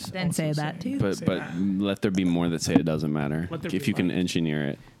matters, Then also say that too. But Say but that. let there be more that say it doesn't matter. Let there If be you can more. engineer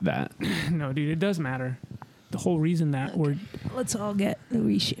it, that. No, dude, it does matter. The whole reason that we're Let's all get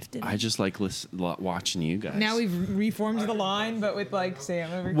reshifted. I just like watching you guys. Now we've reformed the line, but with like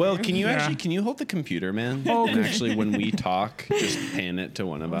Sam over Well, here. can you can you hold the computer, man? Oh, and actually, when we talk, just pan it to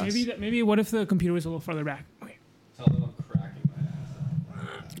one of us. maybe what if the computer was a little further back? Wait. Tell them I'm cracking my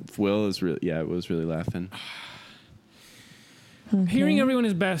ass. Will is really, it was really laughing. Hearing everyone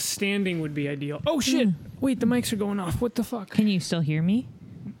is best. Standing would be ideal. Oh shit! Wait, the mics are going off. What the fuck? Can you still hear me?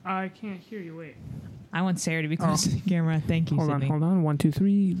 I can't hear you. Wait. I want Sarah to be close to the camera. Thank you, Hold Sydney. on. 1, 2,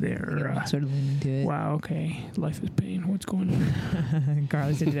 3. There. Yeah, sort of leaning to it. Wow. Okay. Life is pain. What's going on?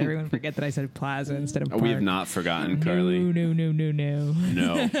 Carly said, did everyone forget that I said plaza instead of park? We have not forgotten, Carly. No.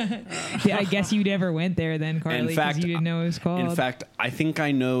 No. Yeah, I guess you never went there then, Carly, In because fact, you didn't know what it was called. In fact, I think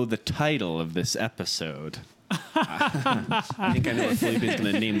I know the title of this episode. I think I know what Felipe is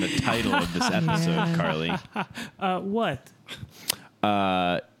going to name the title of this episode, Yeah. Carly. What?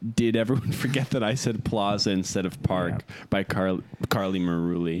 Did everyone forget that I said plaza instead of park by Carly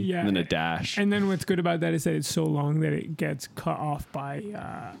Maruli? Yeah. And then a dash. And then what's good about that is that it's so long that it gets cut off by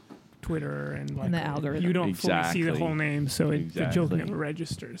Twitter and like And the algorithm. You don't fully see the Exactly. whole name, so the joke Exactly. never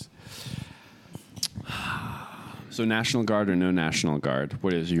registers. So National Guard or no National Guard?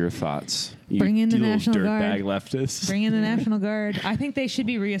 What is your thoughts? You Bring in the little National Guard. dirtbag leftists. Bring in the National Guard. I think they should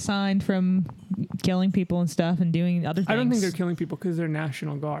be reassigned from killing people and stuff and doing other things. I don't think they're killing people because they're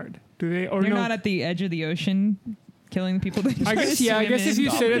National Guard. Do they? Or They're no? not at the edge of the ocean killing people that I try guess to yeah. I swim guess if in. you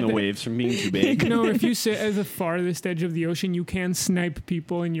sit Stopping at the the, waves from being too big. no, if you sit at the farthest edge of the ocean, you can snipe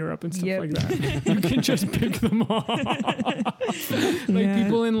people in Europe and stuff Yep. like that. You can just pick them off. Like Yeah.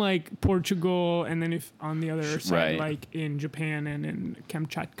 people in like Portugal, and then if on the other side, Right. like in Japan and in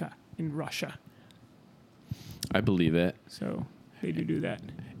Kamchatka in Russia. I believe it. So they do that.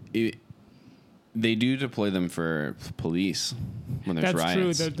 They do deploy them for police when there's That's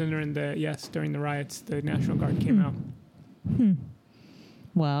riots. true. During the riots, the National Guard came out.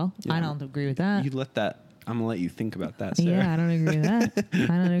 Well, I Yeah. don't agree with that. You let that. I'm gonna let you think about that, Sarah. Yeah, I don't agree with that. I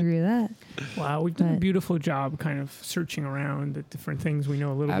don't agree with that. Wow, we've done a But- beautiful job, kind of searching around at different things we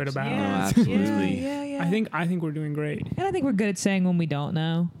know a little bit about. No, absolutely. Yeah. I think we're doing great. And I think we're good at saying when we don't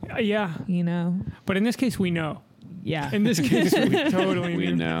know. Yeah, You know. but in this case, we know. Yeah. In this case, we totally We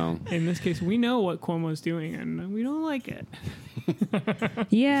knew. know. In this case, we know what Cuomo's doing, and we don't like it.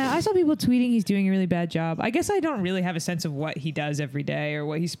 Yeah, I saw people tweeting he's doing a really bad job. I guess I don't really have a sense of what he does every day or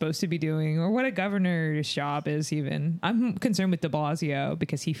what he's supposed to be doing or what a governor's job is even. I'm concerned with de Blasio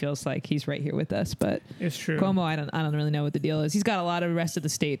because he feels like he's right here with us, but It's true. Cuomo, I don't really know what the deal is. He's got a lot of the rest of the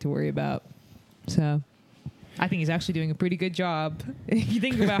state to worry about. So I think he's actually doing a pretty good job. If you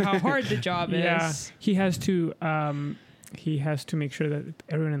think about how hard the job Yeah, is. he has to. He has to make sure that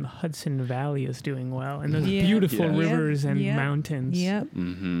everyone in the Hudson Valley is doing well, and those Yeah. beautiful Yeah. rivers and Yep. mountains. Yep.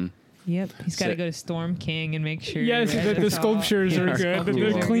 Mm-hmm. Yep. He's got to So- go to Storm King and make sure. Yes, that that the it's all- sculptures are Yeah, good, that cool.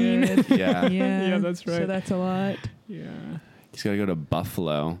 they're They're clean. good. Yeah. Yeah. Yeah, that's So right. that's a lot. Yeah. He's got to go to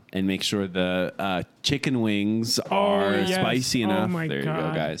Buffalo and make sure the chicken wings are yes. spicy enough. Oh my there God, you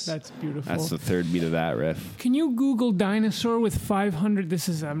go, guys. That's beautiful. That's the third beat of that riff. Can you Google dinosaur with 500? This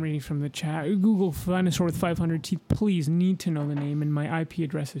is, I'm reading from the chat. Google dinosaur with 500 teeth. Please, need to know the name, and my IP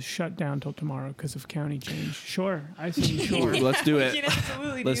address is shut down till tomorrow because of county change. Sure. I see. Sure. Let's do it. You can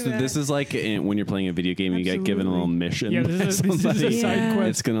absolutely Let's do do, that. this is like when you're playing a video game, you get given a little mission. Yeah, this is a Somebody- side Yeah. quest.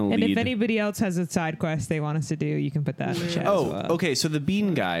 It's gonna And lead. if anybody else has a side quest they want us to do, you can put that in the chat. as Oh, well. okay. So the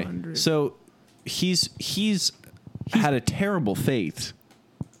bean guy. 100. So he's had a terrible fate.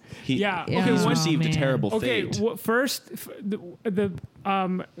 Yeah, He's okay, received a man. terrible Okay, fate. the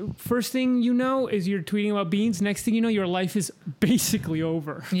first thing you know is you're tweeting about beans. Next thing you know, your life is basically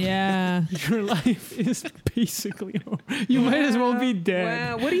over. Yeah. Your life is basically over. You might as well be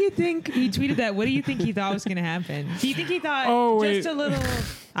dead. Wow. What do you think? He tweeted that. What do you think he thought was going to happen? Do you think he thought Oh, just wait. a little?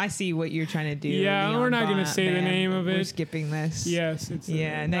 I see what you're trying to do. Yeah, Leon we're not gonna Bond, say the man. name of We're it. skipping this. Yes, it's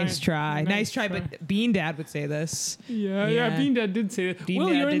Yeah, nice try. Nice try. try. But Bean Dad would say this. Yeah, Yeah. Bean Dad did say that. Bean Will,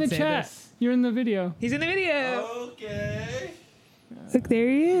 Dad you're in did the say chat. this. You're in the video. He's in the video. Okay. Look, there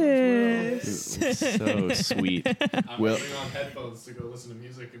he is. So sweet. I'm Well- putting on headphones to go listen to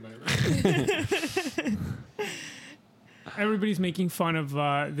music in my room. Everybody's making fun of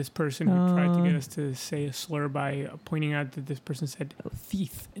this person who tried to get us to say a slur by pointing out that this person said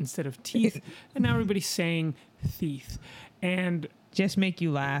thief instead of teeth, and now everybody's saying thief. And Just make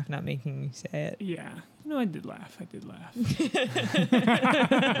you laugh, not making you say it. yeah, no, I did laugh.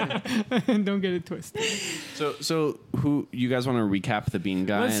 Don't get it twisted. So who you guys want to recap the bean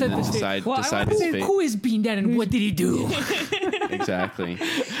guy Let's and set then the stage. decide Well, I decide wanna his say fate? Who is Bean Dad and what did he do? Exactly.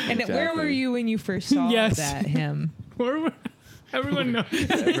 And where were Exactly. you when you first saw Yes. that him? Everyone knows.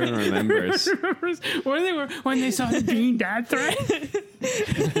 Everyone remembers. Remembers where they were when they saw the Bean Dad thread.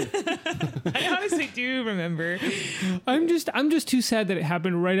 I honestly do remember. I'm just too sad that it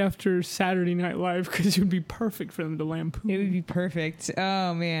happened right after Saturday Night Live because it would be perfect for them to lampoon. It would be perfect.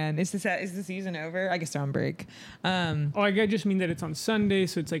 Oh man, is the season over? I guess they're on break. Oh, I just mean that it's on Sunday,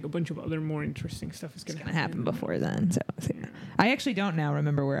 so it's like a bunch of other more interesting stuff is It's going gonna happen before then. So yeah. I actually don't now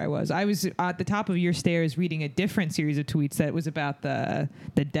remember where I was. I was at the top of your stairs reading a different series of tweets that was about the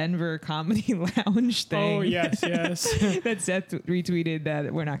Denver Comedy Lounge thing. Oh yes. That Seth retweeted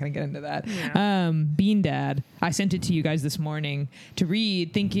that. We're not going to get into that. Yeah. Bean Dad, I sent it to you guys this morning to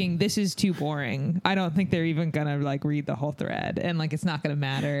read, thinking this is too boring. I don't think they're even going to like read the whole thread, and like it's not going to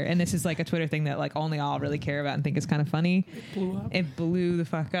matter. And this is like a Twitter thing that like only I'll really care about and think is kind of funny. Blew up. It blew the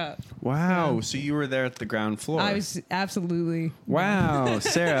fuck up. Wow. So you were there at the ground floor. I was absolutely. Wow,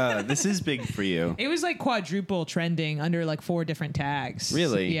 Sarah, this is big for you. It was like quadruple trending under like 4 different tags.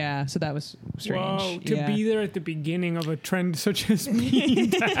 Really? Yeah. So that was strange. Whoa, to Yeah. be there at the beginning of a trend such as Bean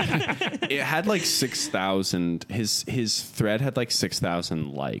Dad. It had like 6,000. His thread had like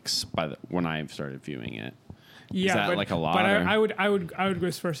 6,000 likes when I started viewing it. Yeah, Is that but, like a lot? But or- I would go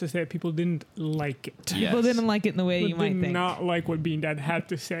as first to say that people didn't like it. Yes. People didn't like it in the way you might Did think. not like what Bean Dad had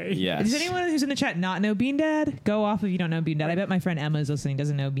to say. Yes. Does anyone who's in the chat not know Bean Dad? Go off if you don't know Bean Dad. I bet my friend Emma is listening,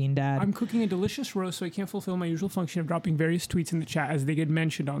 doesn't know Bean Dad. I'm cooking a delicious roast, so I can't fulfill my usual function of dropping various tweets in the chat as they get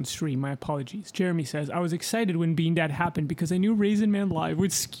mentioned on stream. My apologies. Jeremy says, I was excited when Bean Dad happened because I knew Raisin Man Live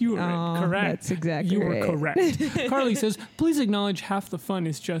would skewer Oh, it. Correct. that's exactly You were right. correct. Carly says, please acknowledge half the fun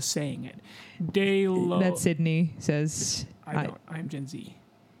is just saying it. That Sydney says. I'm Gen Z.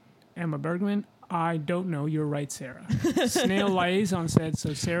 Emma Bergman, I don't know. You're right, Sarah. Snail Liaison said,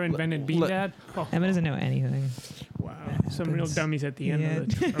 so Sarah invented Bean Dad? Oh, Emma doesn't know anything. wow. Some real dummies at the end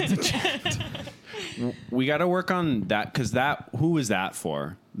Yeah. of the chat. We got to work on that because who was that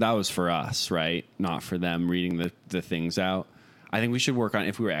for? That was for us, right? Not for them reading the things out. I think we should work on,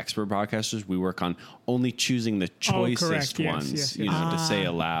 if we were expert podcasters, we work on only choosing the choicest correct. Yes, ones, yes, you yes. know, to say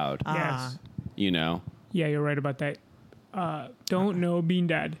aloud, Yes. you know? Yeah, you're right about that. Don't know Bean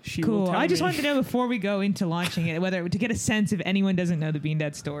Dad. She will Cool. tell I just me. wanted to know before we go into launching it, whether to get a sense if anyone doesn't know the Bean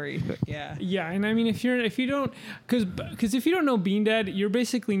Dad story. But yeah. Yeah, and I mean, if you don't, because if you don't know Bean Dad, you're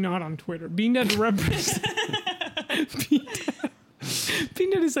basically not on Twitter. Bean Dad represents.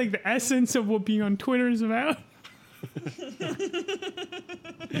 Bean Dad is like the essence of what being on Twitter is about.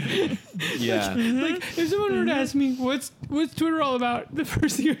 Yeah. Like, if someone were to ask me what's Twitter all about, the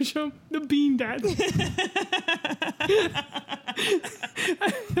first thing I would show 'em, the Bean Dad.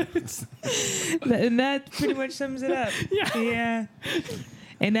 And that pretty much sums it up. Yeah. Yeah.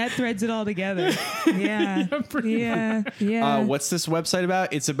 And that threads it all together. Yeah. Yeah. What's this website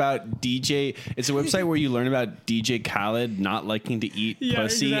about? It's about DJ. It's a website where you learn about DJ Khaled not liking to eat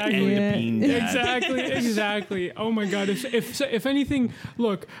pussy exactly. and the Bean Dad. Exactly. Oh my God. If anything,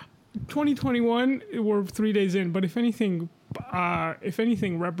 look, 2021, we're 3 days in, but if anything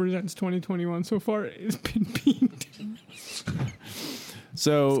represents 2021 so far, it's been Bean Dad.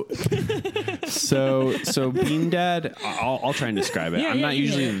 So Bean Dad. I'll try and describe it. Yeah, I'm yeah, not yeah.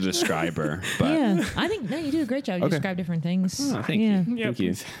 usually the describer, but Yeah, I think no, you do a great job. You Okay. describe different things. Oh, thank yeah. you. Yeah, Thank you.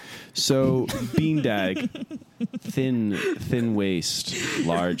 please. So Bean Dad, thin waist,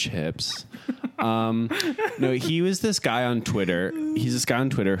 large hips. No, he was this guy on Twitter. He's this guy on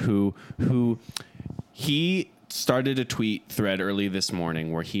Twitter who he started a tweet thread early this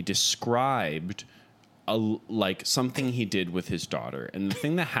morning where he described like something he did with his daughter. And the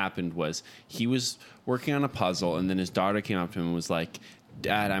thing that happened was he was working on a puzzle, and then his daughter came up to him and was like,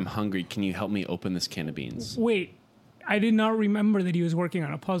 "Dad, I'm hungry. Can you help me open this can of beans?" Wait, I did not remember that he was working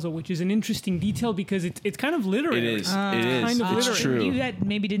on a puzzle, which is an interesting detail because it's kind of literary. It is. Kind of It's literary. true. You that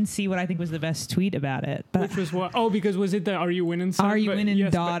maybe didn't see what I think was the best tweet about it. But Which was what? Oh, because was it the Are You Winning song? Are you But winning, yes,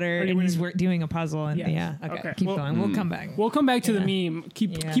 but daughter? Are You And he's Winning- doing a puzzle. And Yes. yeah, okay, Okay. keep Well, going. We'll come back. We'll come back to Yeah. the meme.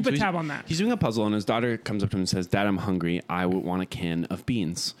 Keep Yeah. a So tab on that. He's doing a puzzle, and his daughter comes up to him and says, "Dad, I'm hungry. I would want a can of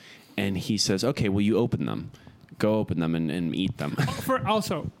beans." And he says, "Okay, will you open them? Go open them and eat them." For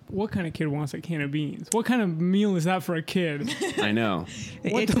also, what kind of kid wants a can of beans? What kind of meal is that for a kid? I know.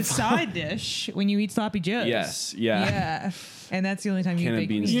 It's a side dish when you eat sloppy joes. Yes. Yeah. Yeah. And that's the only time you Can of eat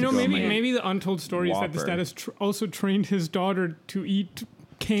beans beans. You know, to go maybe on my maybe the untold story is that this Whopper. dad has also trained his daughter to eat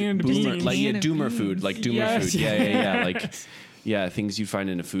canned Boomer, beans. like Can of doomer beans. food, like doomer Yes. food. Yeah. Like, yeah, things you'd find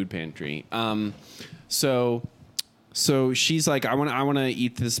in a food pantry. So she's like, I want to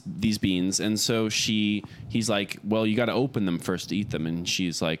eat these beans, and so he's like, well, you got to open them first to eat them, and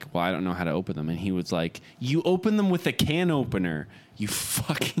she's like, well, I don't know how to open them, and he was like, you open them with a can opener, you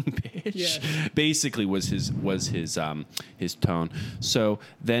fucking bitch. Yeah. Basically, was his tone. So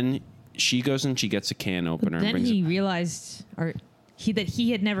then she goes and she gets a can opener and Then brings he it. realized, that he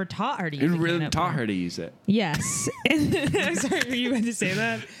had never taught her to use It a really can taught opener. her to use it. Yes. I'm sorry, were you about to say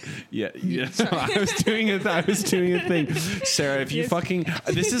that? Yeah. I was doing a thing. Sarah, if you fucking,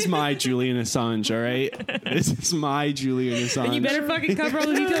 this is my Julian Assange, all right? This is my Julian Assange. And you better fucking cover all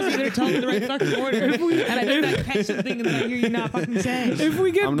the details. You better tell me the right fucking order. And I better not catch something that I hear you not fucking say. If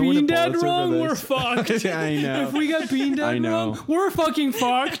we get I'm gonna win Bean a Dad Pulitzer for wrong, we're this. fucked. I know. If we get Bean I Dad know. wrong, we're fucking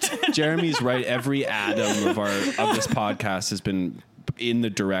fucked. Jeremy's right. Every atom of this podcast has been in the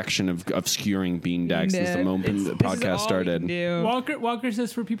direction of obscuring Bean Dag since the moment the podcast started. Walker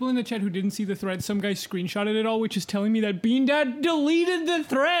says, for people in the chat who didn't see the thread, some guy screenshotted it all, which is telling me that Bean Dad deleted the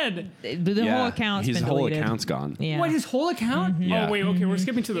thread. The whole account's his been whole deleted. account's gone. Yeah. What, his whole account? Yeah. Oh, wait, okay, we're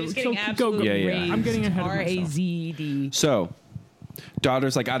skipping to the... He's getting go, absolutely go. Yeah, yeah. razed. I'm getting ahead of myself. R-A-Z-D. So,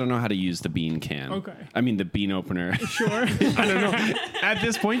 daughter's like, I don't know how to use the bean can. Okay. I mean, the bean opener. Sure. I don't know. At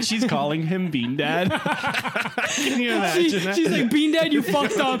this point, she's calling him Bean Dad. Can you imagine that? She's like, Bean Dad, you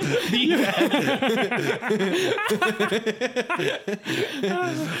fucked up.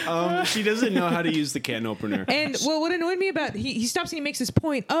 She doesn't know how to use the can opener. And well, what annoyed me about he stops and he makes this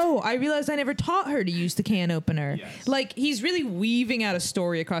point. Oh, I realized I never taught her to use the can opener. Yes. Like he's really weaving out a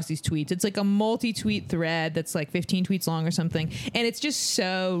story across these tweets. It's like a multi-tweet thread that's like 15 tweets long or something, and it's just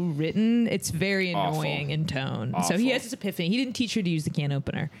so written. It's very annoying in tone. So he Awful. has this epiphany. He didn't teach her to use the can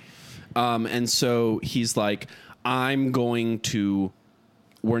opener. And so he's like, I'm not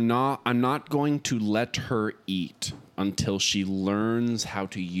going to let her eat until she learns how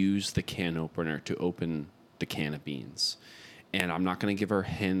to use the can opener to open the can of beans. And I'm not going to give her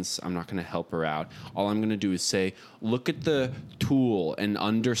hints. I'm not going to help her out. All I'm going to do is say, look at the tool and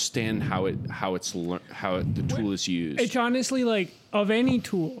understand how the tool is used. It's honestly like, of any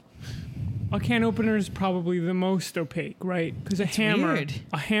tool, a can opener is probably the most opaque, right? Because a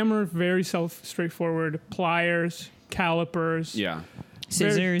hammer, very straightforward. Pliers, calipers, Yeah.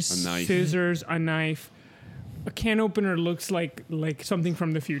 Scissors. A knife. scissors, a knife. A can opener looks like something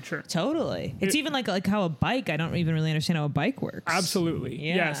from the future. Totally. It's even like how a bike. I don't even really understand how a bike works. Absolutely.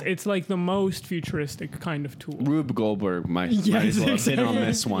 Yeah. Yes, it's like the most futuristic kind of tool. Rube Goldberg might Yes, as well have been on exactly.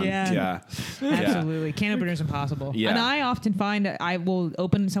 this one. Yeah. Absolutely. Can opener is impossible. Yeah. And I often find I will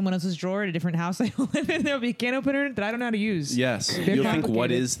open someone else's drawer at a different house I live in. There'll be a can opener that I don't know how to use. Yes. They're You'll think,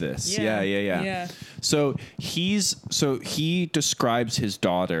 what complicated. is this? Yeah. Yeah. So he describes his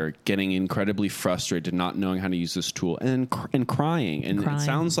daughter getting incredibly frustrated, not knowing how to use this tool, and crying. And Crying. it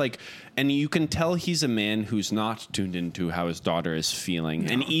sounds like, and you can tell he's a man who's not tuned into how his daughter is feeling.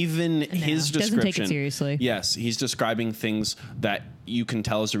 And even his He doesn't description, take it seriously. Yes, he's describing things that you can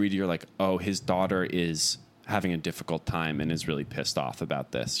tell as a reader. You're like, oh, his daughter is having a difficult time and is really pissed off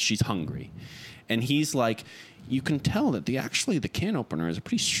about this. She's hungry, and he's like, you can tell that the can opener is a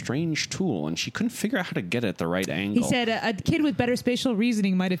pretty strange tool, and she couldn't figure out how to get it at the right angle. He said a kid with better spatial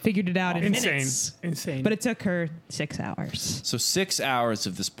reasoning might have figured it out in minutes. Insane. But it took her 6 hours. So 6 hours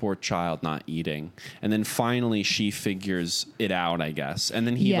of this poor child not eating, and then finally she figures it out, I guess. And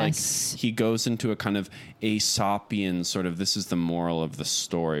then Yes. he goes into a kind of Aesopian sort of, this is the moral of the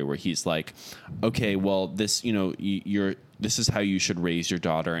story, where he's like, okay, well, this, this is how you should raise your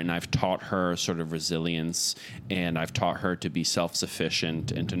daughter, and I've taught her sort of resilience, and I've taught her to be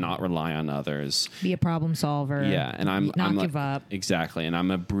self-sufficient and to not rely on others. Be a problem solver. Yeah, and I'm give up. Exactly, and I'm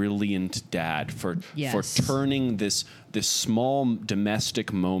a brilliant dad for Yes. turning this small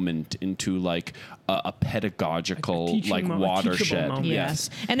domestic moment into like a pedagogical Like a teaching moment, a watershed. teachable moment. Yes.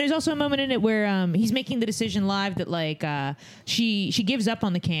 And there's also a moment in it where he's making the decision live that like she gives up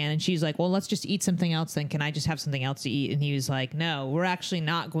on the can and she's like, well, let's just eat something else then. Can I just have something else to eat? And he was like, no, we're actually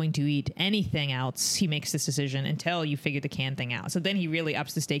not going to eat anything else. He makes this decision until you figure the can thing out. So then he really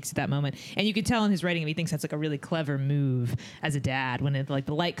ups the stakes at that moment. And you can tell in his writing, he thinks that's like a really clever move as a dad when it like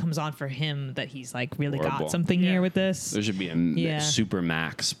the light comes on for him that he's like really Horrible. got something here with this. There should be a Yeah. super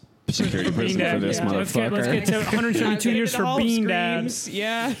max security prison Dad, for this yeah. motherfucker. Let's get to 172 years for Bean Dad.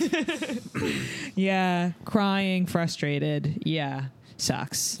 Yeah. Yeah. Crying, frustrated. Yeah.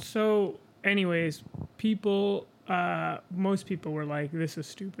 Sucks. So, anyways, most people were like, this is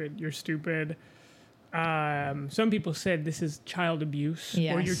stupid. You're stupid. Some people said this is child abuse, or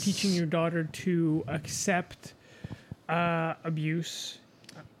you're Yes. teaching your daughter to accept abuse.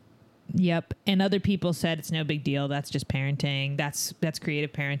 Yep. And other people said it's no big deal. That's just parenting. That's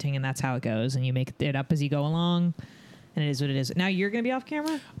creative parenting, and that's how it goes. And you make it up as you go along. And it is what it is. Now you're going to be off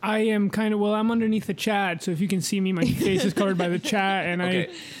camera? I am I'm underneath the chat, so if you can see me, my face is covered by the chat, and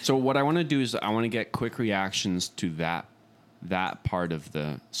Okay, so what I want to do is I want to get quick reactions to that part of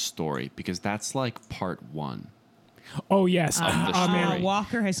the story, because that's like part one. Oh yes, the story.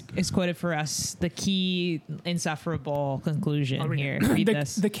 Walker has quoted for us the key insufferable conclusion here. Read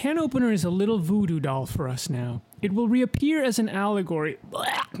this. The can opener is a little voodoo doll for us now. It will reappear as an allegory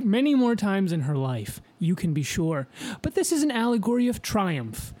many more times in her life, you can be sure. But this is an allegory of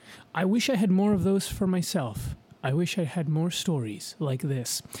triumph. I wish I had more of those for myself. I wish I had more stories like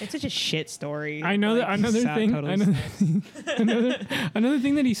this. It's such a shit story. I know Like, that another sad, thing. totally Another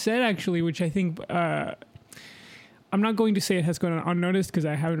thing that he said, actually, which I think I'm not going to say it has gone unnoticed because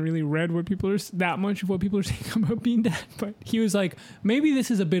I haven't really read that much of what people are saying about Bean Dad. But he was like, maybe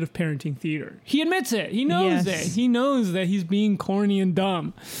this is a bit of parenting theater. He admits it. He knows Yes. it. He knows that he's being corny and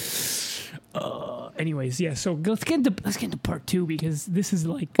dumb. anyways, yeah. So let's get into part 2 because this is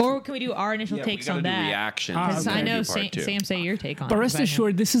like. Or can we do our initial Yeah, takes we gotta on do that? reaction. Because okay. I know Part two. Sam, say your take on But it. rest 'cause I know-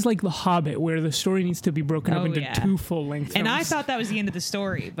 assured, this is like The Hobbit, where the story needs to be broken up Oh, into yeah. 2 full-length And I films. thought that was the end of the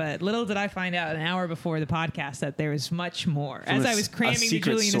story, but little did I find out an hour before the podcast that there was much more. As I was cramming the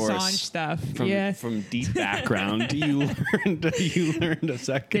secret Julian source Assange stuff. From, Yeah. from deep background, you learned a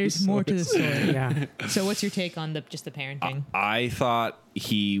second. There's more to the source. story. Yeah. So what's your take on just the parenting? I thought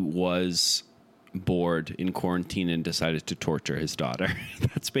he was bored in quarantine and decided to torture his daughter.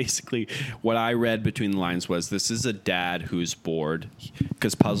 That's basically what I read between the lines. Was this is a dad who's bored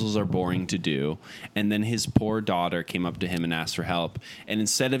because puzzles are boring to do, and then his poor daughter came up to him and asked for help, and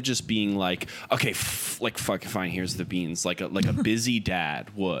instead of just being like, okay, fuck, fine, here's the beans, like a busy dad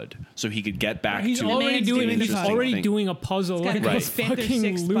would, so he could get back He's to already man's doing doing the he's puzzle. already doing a puzzle It's gotta like be a his fifth or fucking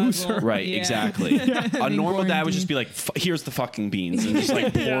sixth loser. puzzle. Right, Yeah. exactly. A normal dad would just be like, here's the fucking beans, and just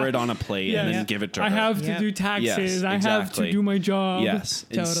like pour Yeah. it on a plate and Yeah. then give it to her. I have Yep. to do taxes. Yes, I have to exactly. do my job. Yes.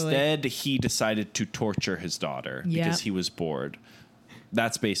 Totally. Instead, he decided to torture his daughter Yeah. because he was bored.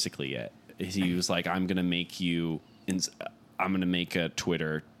 That's basically it. He was like, I'm gonna make a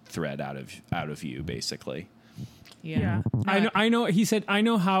Twitter thread out of you, basically. Yeah. I know. He said, I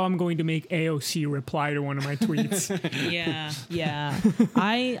know how I'm going to make AOC reply to one of my tweets. Yeah.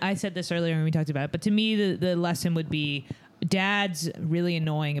 I said this earlier when we talked about it, but to me, the lesson would be dad's really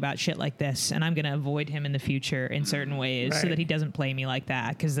annoying about shit like this, and I'm going to avoid him in the future in certain ways so Right. that he doesn't play me like that,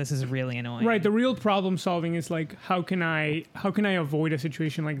 because this is really annoying. Right. The real problem solving is like, how can I avoid a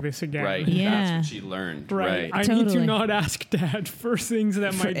situation like this again? Right. Yeah. That's what she learned. Right. Right. I need to Totally. not ask dad for things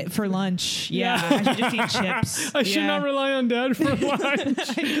that might. For lunch. Yeah. Yeah. I should just eat chips. I should not rely on dad for lunch. I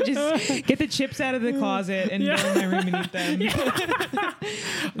should just get the chips out of the closet and go in my room and eat them.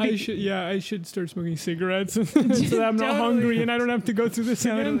 I should start smoking cigarettes so that I'm not hungry and I don't have to go through this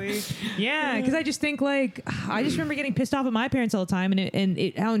again. Totally. Yeah, because I just think like I just remember getting pissed off at my parents all the time,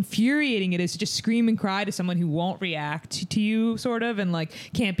 and how infuriating it is to just scream and cry to someone who won't react to you, sort of, and like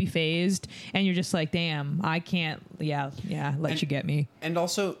can't be phased, and you're just like, damn, I can't. Yeah, let you get me. And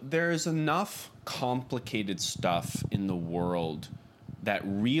also, there is enough complicated stuff in the world that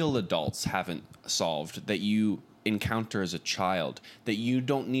real adults haven't solved that you encounter as a child, that you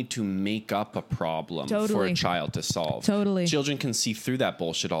don't need to make up a problem for Totally. a child to solve. Totally. Children can see through that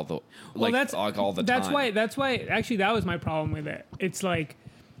bullshit all the all the that's time. That's why actually that was my problem with it. It's like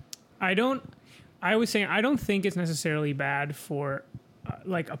I was saying I don't think it's necessarily bad for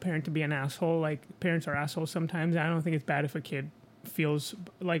like a parent to be an asshole. Like parents are assholes sometimes. I don't think it's bad if a kid feels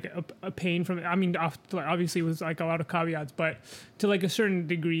like a pain from it. I mean, obviously with like a lot of caveats, but to like a certain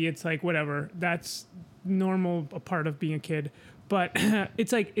degree, it's like whatever. That's normal, a part of being a kid. But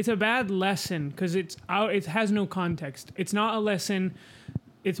it's like it's a bad lesson because it has no context. It's not a lesson.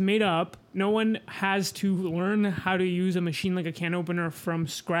 It's made up. No one has to learn how to use a machine like a can opener from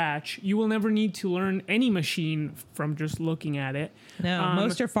scratch. You will never need to learn any machine from just looking at it. No,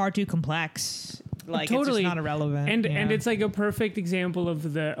 most are far too complex. Like Totally. it's just not irrelevant. And it's like a perfect example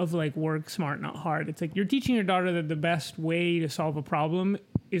of like work smart, not hard. It's like you're teaching your daughter that the best way to solve a problem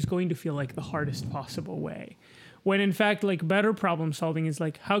is going to feel like the hardest possible way. When in fact, like better problem solving is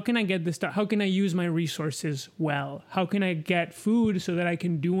like, how can I get this stuff? How can I use my resources well? How can I get food so that I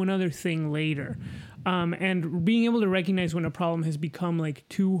can do another thing later? And being able to recognize when a problem has become like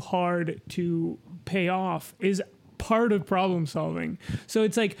too hard to pay off is part of problem solving. So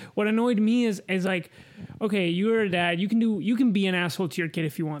it's like what annoyed me is like, okay, you're a dad, you can be an asshole to your kid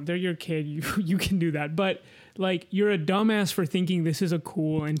if you want. They're your kid, you can do that. But like you're a dumbass for thinking this is a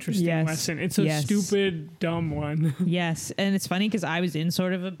cool, interesting lesson. It's a stupid, dumb one. Yes, and it's funny because I was in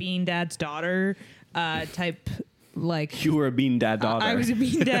sort of a being dad's daughter type. Like You were a bean dad daughter. I was a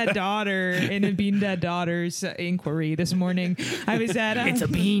bean dad daughter in a bean dad daughter's inquiry this morning. I was at It's a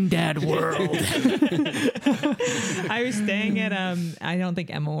bean dad world. I was staying at I don't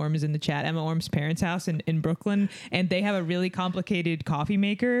think Emma Orm is in the chat. Emma Orm's parents' house in Brooklyn, and they have a really complicated coffee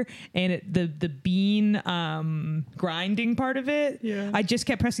maker, and the bean grinding part of it. Yeah. I just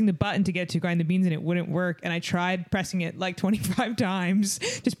kept pressing the button to get it to grind the beans, and it wouldn't work. And I tried pressing it like 25 times,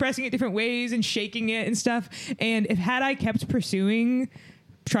 just pressing it different ways and shaking it and stuff. And had I kept pursuing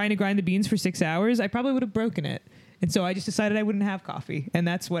trying to grind the beans for 6 hours, I probably would have broken it. And so I just decided I wouldn't have coffee. And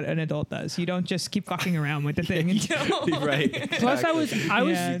that's what an adult does. You don't just keep fucking around with the thing until right. Plus, I was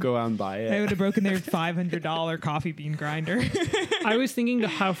Yeah. go out and buy I it. would have broken their $500 coffee bean grinder. I was thinking to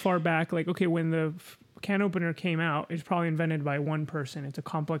how far back, like, okay, when the can opener came out, it's probably invented by one person. It's a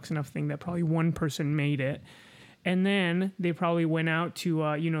complex enough thing that probably one person made it. And then they probably went out to,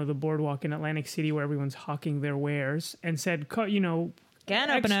 the boardwalk in Atlantic City where everyone's hawking their wares and said, Can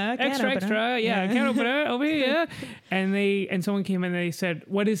opener, can extra, opener. extra, yeah, can opener over here. And someone came and they said,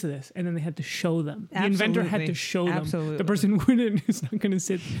 "What is this?" And then they had to show them. The inventor had to Absolutely. show them. Absolutely. The person wouldn't. Is not going to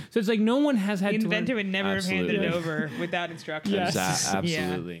sit. So it's like no one has had The to. inventor would never have handed it Absolutely. over without instructions. Yes.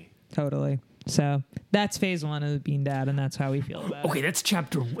 Absolutely. Totally. So that's phase 1 of the Bean Dad, and that's how we feel about Okay, that's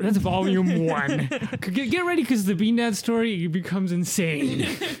that's volume 1. Get ready because the Bean Dad story becomes insane.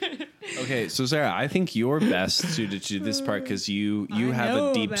 Okay, so Sarah, I think you're best suited to this part because you have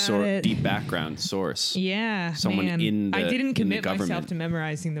know a deep about it. deep background source. it. Yeah, Someone man. in the- I in didn't the commit myself government. to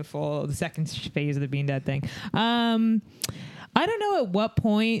memorizing the second phase of the Bean Dad thing. I don't know at what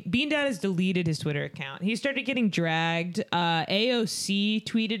point Bean Dad has deleted his Twitter account. He started getting dragged. AOC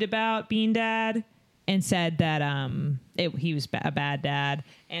tweeted about Bean Dad and said that he was a bad dad.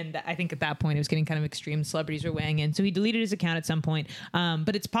 And I think at that point it was getting kind of extreme. Celebrities were weighing in. So he deleted his account at some point.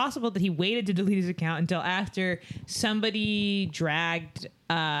 But it's possible that he waited to delete his account until after somebody dragged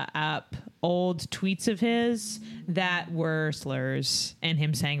up old tweets of his that were slurs and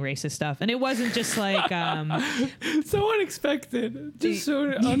him saying racist stuff. And it wasn't just like... So unexpected. Just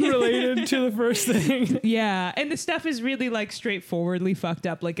so unrelated to the first thing. yeah. And the stuff is really like straightforwardly fucked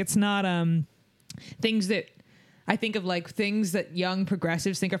up. Like it's not things that... I think of like things that young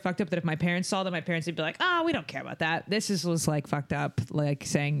progressives think are fucked up that if my parents saw them, my parents would be like, oh, we don't care about that. Was like fucked up, like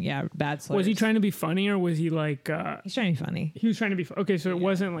saying, yeah, bad slurs. Was he trying to be funny or was he like... He's trying to be funny. He was trying to be... Okay, so it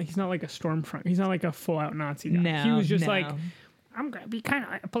wasn't like... He's not like a Stormfront. He's not like a full-out Nazi guy. No, He was just no. like, I'm going to be kind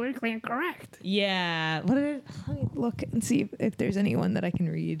of politically incorrect. Yeah. Let me look and see if there's anyone that I can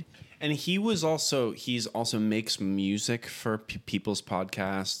read. And he's also makes music for people's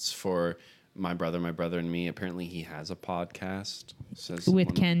podcasts for My Brother and Me. Apparently he has a podcast. Says With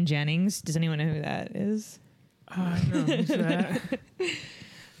someone. Ken Jennings. Does anyone know who that is? No, who's that?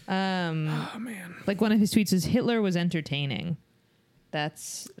 Oh man. Like one of his tweets is Hitler was entertaining.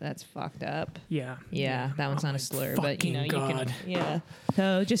 That's fucked up. Yeah. Yeah, that one's not a slur, but you know, fucking you God. can. Yeah.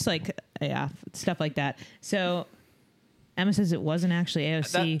 So just like stuff like that. So Emma says it wasn't actually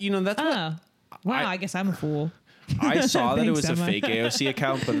AOC. That's oh, what wow! I guess I'm a fool. I saw that it Thanks, was a Emma. fake AOC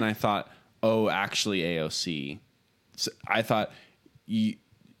account, but then I thought, oh, actually AOC. So I thought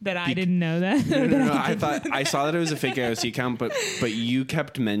That I didn't know that. No. I thought I saw that it was a fake AOC account, but you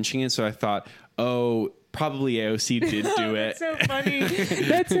kept mentioning it, so I thought, oh, probably AOC did do it. That's so funny.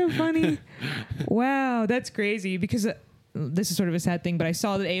 That's so funny. Wow, that's crazy because this is sort of a sad thing, but I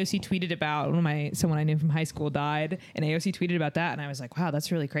saw that AOC tweeted about someone I knew from high school died, and AOC tweeted about that, and I was like, wow,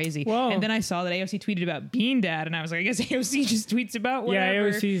 that's really crazy. Whoa. And then I saw that AOC tweeted about Bean Dad, and I was like, I guess AOC just tweets about whatever.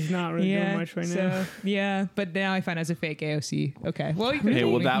 Yeah, AOC's not really doing much right now. Yeah, but now I find out it's a fake AOC. Okay. Well, you can Hey,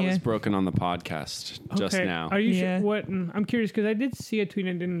 well, that yeah. was broken on the podcast just Okay. now. Are you Yeah. sure? What? I'm curious because I did see a tweet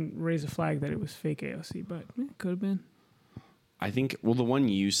and didn't raise a flag that it was fake AOC, but it could have been. I think, well, the one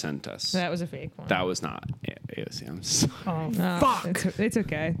you sent us, That was a fake one. that was not AOC. I'm so, Oh, No, fuck. It's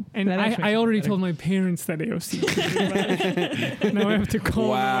okay. And That actually I makes already it better. told my parents that AOC. Now I have to call.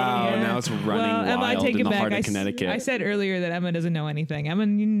 wow, them. now it's running Well, Emma, I wild take in it the back. heart I of Connecticut. I said earlier that Emma doesn't know anything. Emma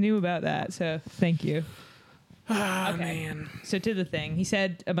knew about that, so thank you. Ah, Okay. man. So to the thing, he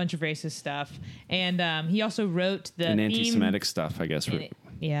said a bunch of racist stuff, and he also wrote the and theme- anti-Semitic stuff, I guess.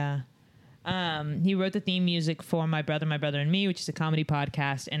 Yeah. He wrote the theme music for My Brother and Me, which is a comedy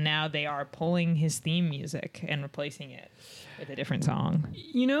podcast, and now they are pulling his theme music and replacing it with a different song.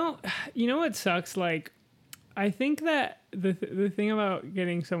 You know what sucks? Like, I think that the thing about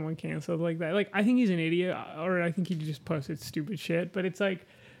getting someone canceled like that, like, I think he's an idiot, or I think he just posted stupid shit. But it's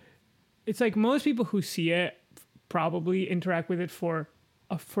like most people who see it probably interact with it for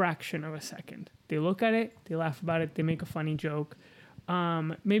a fraction of a second. They look at it, they laugh about it, they make a funny joke.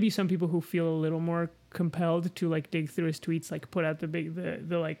 Maybe some people who feel a little more compelled to like dig through his tweets, like put out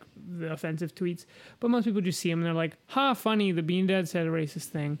the offensive tweets. But most people just see him and they're like, "Ha, funny! The Bean Dad said a racist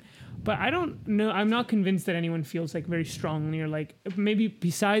thing." But I don't know. I'm not convinced that anyone feels like very strongly, or like maybe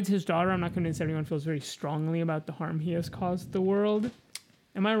besides his daughter, I'm not convinced that anyone feels very strongly about the harm he has caused the world.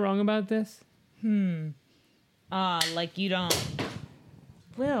 Am I wrong about this? Like you don't.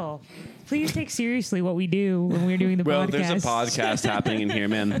 Will, please take seriously what we do when we're doing the Well, podcast. there's a podcast happening in here,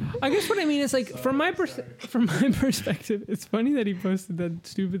 man. I guess what I mean is like from my perspective, it's funny that he posted that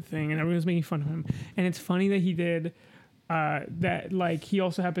stupid thing and everyone's making fun of him, and it's funny that he did that. Like he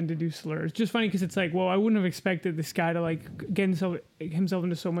also happened to do slurs. Just funny because it's like, well, I wouldn't have expected this guy to like get himself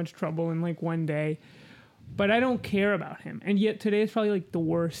into so much trouble in like one day. But I don't care about him, and yet today is probably like the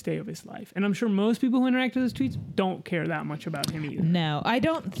worst day of his life. And I'm sure most people who interact with his tweets don't care that much about him either. No, I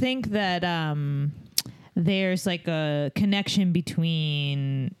don't think that there's like a connection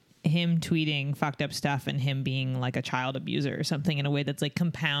between him tweeting fucked up stuff and him being like a child abuser or something in a way that's like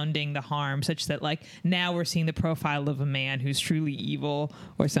compounding the harm, such that like now we're seeing the profile of a man who's truly evil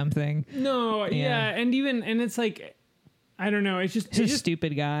or something. No, yeah, and it's like, I don't know. It's just He's a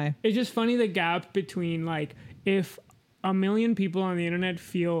stupid guy. It's just funny the gap between like if a million people on the internet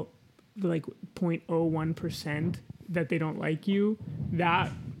feel like 0.01% that they don't like you,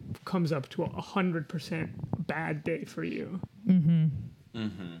 that comes up to 100% bad day for you. Mm-hmm.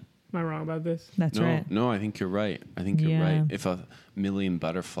 Mm-hmm. Am I wrong about this? That's right. No, I think you're right. I think you're Yeah. right. If a million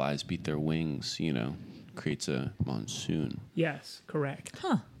butterflies beat their wings, creates a monsoon. Yes, correct.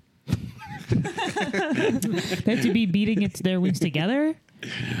 Huh. They have to be beating their wings together?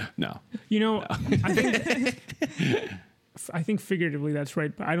 No. I think figuratively that's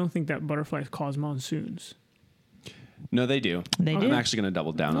right, but I don't think that butterflies cause monsoons. No, they do. They I'm do. actually going to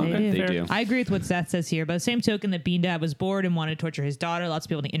double down on They that. do. They Fair. do. I agree with what Seth says here. By the same token that Bean Dad was bored and wanted to torture his daughter, lots of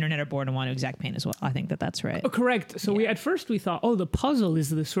people on the internet are bored and want to exact pain as well. I think that's right. Oh, correct. So we thought, the puzzle is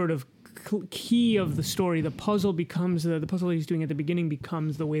the sort of key of the story. The puzzle becomes the puzzle he's doing at the beginning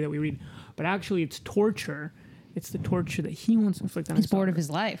becomes the way that we read. But actually, it's torture. It's the torture that he wants to inflict on He's his bored daughter. of his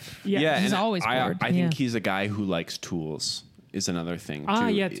life. Yeah, he's and always bored. I think Yeah. he's a guy who likes tools. Is another thing. Ah,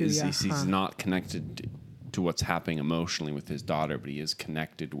 too. yeah, too, Is yeah. He's not connected to what's happening emotionally with his daughter, but he is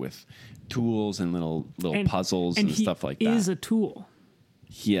connected with tools and little puzzles and he stuff like that. is a tool.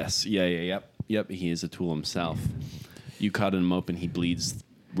 Yes. Yep. He is a tool himself. You cut him open, he bleeds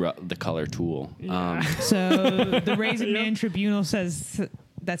the color tool. So the Raisin Man Tribunal says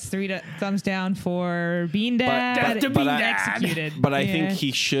that's 3 thumbs down for Bean Dad. Death to Bean Dad. Executed. But I think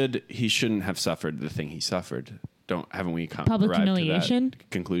Yeah. he shouldn't have suffered the thing he suffered. Haven't we Public arrived humiliation? to that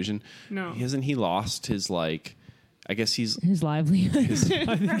conclusion? No. Hasn't he lost his I guess he's his livelihood.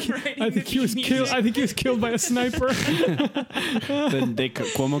 I think he was killed. I think he was killed by a sniper.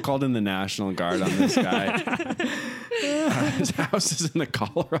 Cuomo called in the National Guard on this guy. His house is in the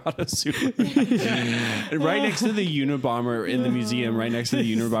Colorado sewer. Right next to the Unabomber in the museum, right next to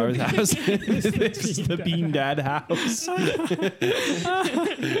the Unabomber's house, this is the Bean Dad house.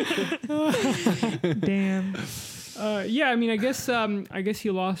 Damn. Yeah, I mean, I guess he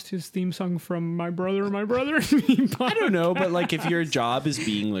lost his theme song from My Brother and Me. I don't know, but like if your job is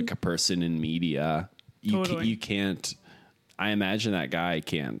being like a person in media, Totally. you can't. I imagine that guy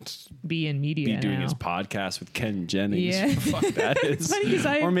can't Be in media be doing now. his podcast with Ken Jennings. Yeah. Fuck that is. Funny 'cause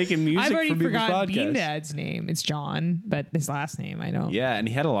or making music I've already for people's forgotten podcasts. Bean Dad's name. It's John, but his last name I don't. Yeah, and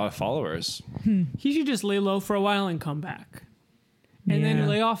he had a lot of followers. He should just lay low for a while and come back. And Yeah. then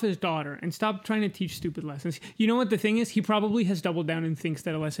lay off his daughter and stop trying to teach stupid lessons. You know what the thing is? He probably has doubled down and thinks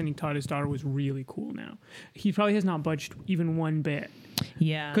that a lesson he taught his daughter was really cool now. He probably has not budged even one bit.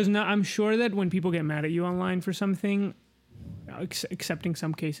 Yeah. Because I'm sure that when people get mad at you online for something, excepting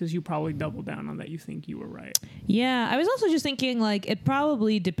some cases, you probably double down on that. You think you were right. Yeah, I was also just thinking like it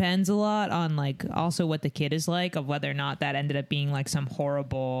probably depends a lot on like also what the kid is like, of whether or not that ended up being like some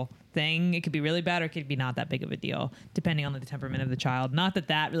horrible thing. It could be really bad or it could be not that big of a deal, depending on the temperament of the child. Not that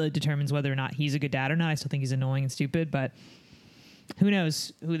that really determines whether or not he's a good dad or not. I still think he's annoying and stupid, but who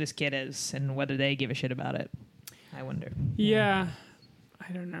knows who this kid is and whether they give a shit about it. I wonder. Yeah,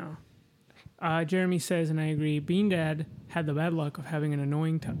 I don't know. Jeremy says, and I agree, Bean Dad had the bad luck of having an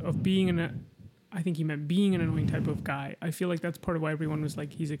annoying I think he meant being an annoying type of guy. I feel like that's part of why everyone was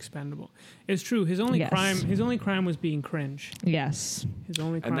like, he's expendable. It's true. His only crime was being cringe. Yes. His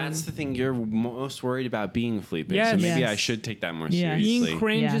only crime. And that's the thing you're most worried about being, Felipe. Yes. So maybe Yes. I should take that more Yes. seriously. Being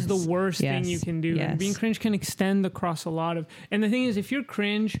cringe is the Yes. worst thing Yes. you can do. Yes. And being cringe can extend across a lot of. And the thing is, if you're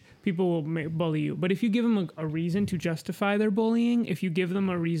cringe, people will bully you. But if you give them a reason to justify their bullying, if you give them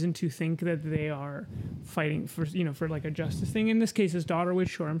a reason to think that they are fighting for like a justice thing. In this case, his daughter,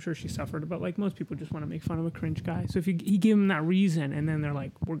 which I'm sure she suffered, but like most people just want to make fun of a cringe guy. So if he give them that reason, and then they're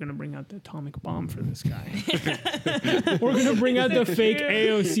like, we're gonna bring out the atomic bomb for this guy. We're gonna bring out the fake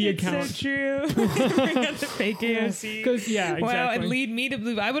AOC account. So true. the fake AOC. Because exactly. Wow, and lead me to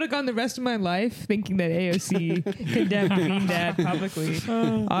believe I would have gone the rest of my life thinking that AOC condemned Bean Dad publicly.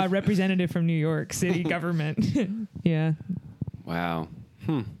 Representative from New York City government. Yeah. Wow.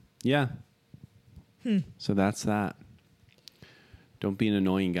 Yeah. So that's that. Don't be an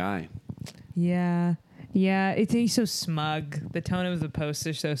annoying guy. Yeah. Yeah. He's so smug. The tone of the post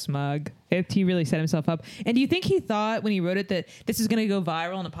is so smug. He really set himself up. And do you think he thought when he wrote it that this is going to go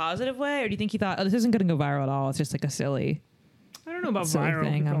viral in a positive way? Or do you think he thought, this isn't going to go viral at all? It's just like a silly. I don't know about silly viral.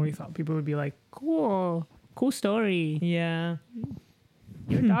 thing. He probably thought people would be like, cool story. Yeah.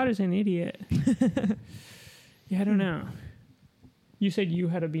 Your daughter's an idiot. Yeah, I don't know. You said you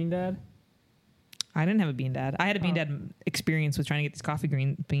had a Bean Dad? I didn't have a bean dad. I had a bean dad experience with trying to get these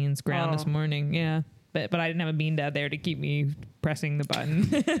coffee beans ground this morning. Yeah. But I didn't have a bean dad there to keep me pressing the button.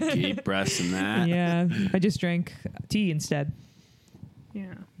 Keep pressing that. Yeah. I just drank tea instead.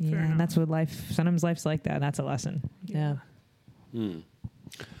 Yeah. Yeah. And that's what sometimes life's like that. That's a lesson. Yeah.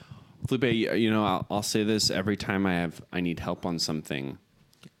 Felipe, you know, I'll say this every time I need help on something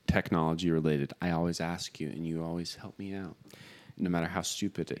technology related. I always ask you, and you always help me out, no matter how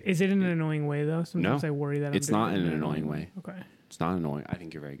stupid it is. Is it in an annoying way though? Sometimes I worry that it's I'm doing not it in an annoying way. Okay. It's not annoying. I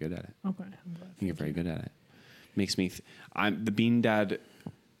think you're very good at it. Okay. I'm glad. I think you're very good at it. Makes me. The Bean Dad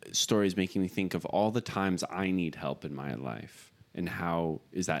story is making me think of all the times I need help in my life, and how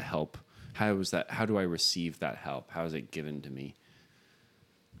is that help? How do I receive that help? How is it given to me?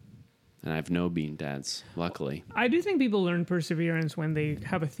 And I have no Bean Dads, luckily. I do think people learn perseverance when they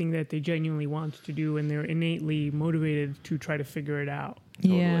have a thing that they genuinely want to do and they're innately motivated to try to figure it out.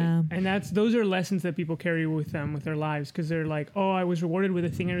 Totally. Yeah. And those are lessons that people carry with them with their lives, because they're like, oh, I was rewarded with a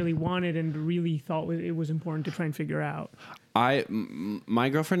thing I really wanted and really thought it was important to try and figure out. My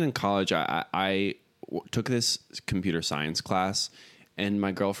girlfriend in college, I took this computer science class, and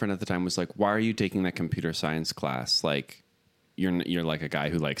my girlfriend at the time was like, why are you taking that computer science class? Like, you're like a guy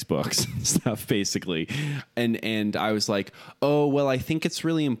who likes books and stuff, basically. And I was like, oh, well, I think it's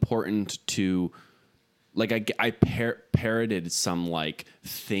really important to, like, I parroted some, like,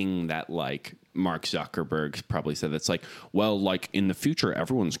 thing that, like, Mark Zuckerberg probably said that's like, well, like, in the future,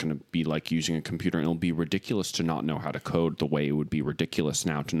 everyone's going to be, like, using a computer, and it'll be ridiculous to not know how to code the way it would be ridiculous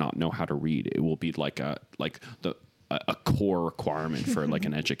now to not know how to read. It will be like a core requirement for, like,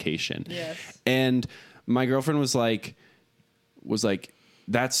 an education. Yes. And my girlfriend was like,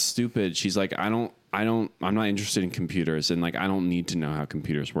 that's stupid. She's like, I'm not interested in computers, and, like, I don't need to know how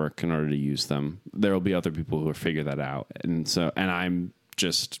computers work in order to use them. There will be other people who will figure that out. And I'm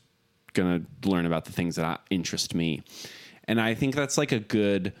just going to learn about the things that interest me. And I think that's, like, a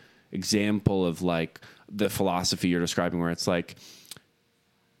good example of, like, the philosophy you're describing, where it's like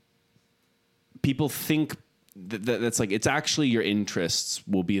people think that's like, it's actually your interests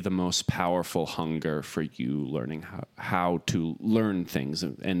will be the most powerful hunger for you learning how to learn things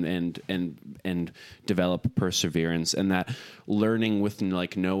and develop perseverance, and that learning with,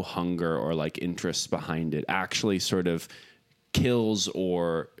 like, no hunger or, like, interests behind it actually sort of kills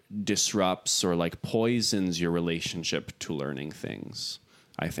or disrupts or, like, poisons your relationship to learning things.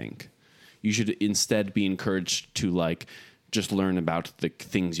 I think you should instead be encouraged to, like, just learn about the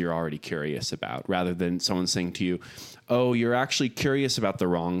things you're already curious about, rather than someone saying to you, oh, you're actually curious about the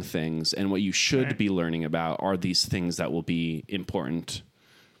wrong things, and what you should be learning about are these things that will be important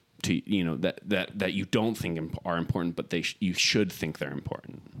to, you know, that you don't think are important, but you should think they're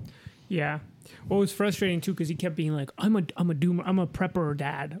important. Yeah. What was frustrating too, because he kept being like, I'm a prepper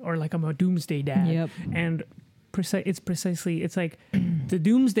dad, or, like, I'm a doomsday dad. Yep. And it's like the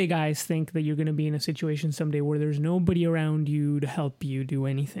doomsday guys think that you're going to be in a situation someday where there's nobody around you to help you do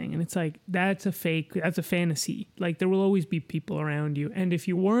anything. And it's like, that's a fantasy. Like, there will always be people around you. And if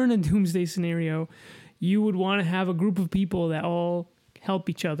you were in a doomsday scenario, you would want to have a group of people that all help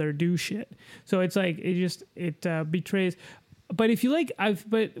each other do shit. So it's like, it betrays. But if you like,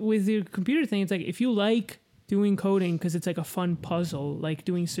 but with the computer thing, it's like, if you like doing coding because it's like a fun puzzle, like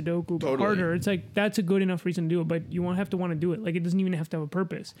doing Sudoku, but harder, it's like, that's a good enough reason to do it, but you won't have to want to do it. Like, it doesn't even have to have a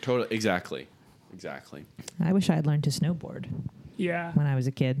purpose. Totally. Exactly. I wish I had learned to snowboard. Yeah. When I was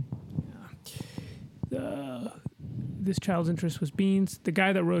a kid. This child's interest was beans. The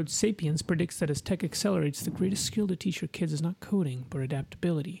guy that wrote Sapiens predicts that as tech accelerates, the greatest skill to teach your kids is not coding, but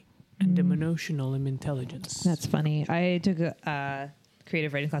adaptability and emotional intelligence. That's funny. I took a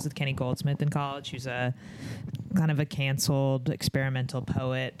creative writing class with Kenny Goldsmith in college, who's a kind of a canceled experimental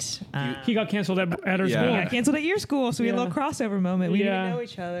poet. He got canceled at our school. He got canceled at your school, so we had a little crossover moment. We didn't know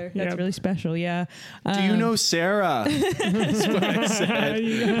each other. That's really special. Yeah. Do you know Sarah? That's what I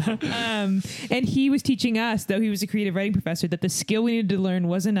said. And he was teaching us, though he was a creative writing professor, that the skill we needed to learn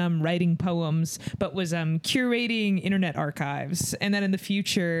wasn't writing poems, but was curating internet archives. And that in the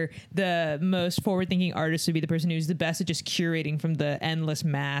future, the most forward-thinking artist would be the person who's the best at just curating from the endless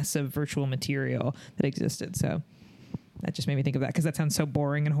mass of virtual material that existed. So that just made me think of that, because that sounds so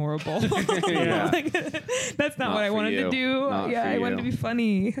boring and horrible. Yeah. That's not what I wanted to do. I wanted to be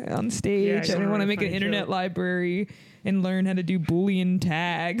funny on stage. I didn't want to make an internet library and learn how to do Boolean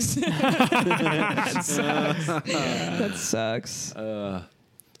tags. That sucks.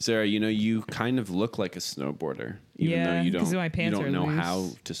 Sarah, you kind of look like a snowboarder, even Yeah, though you 'cause my pants don't are know loose. how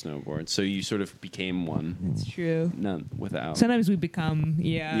to snowboard. So you sort of became one. It's true. None without. Sometimes we become,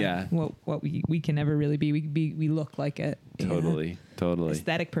 Yeah. what we can never really be. We look like it. Yeah. Totally.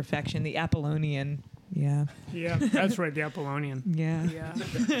 Aesthetic perfection, the Apollonian. Yeah. Yeah, that's right, the Apollonian. Yeah. Yeah.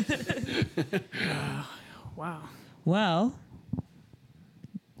 Wow. Well,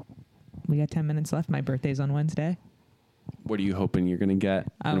 we got 10 minutes left. My birthday's on Wednesday. What are you hoping you're going to get?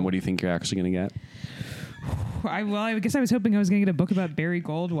 And Um, what do you think you're actually going to get? I guess I was hoping I was going to get a book about Barry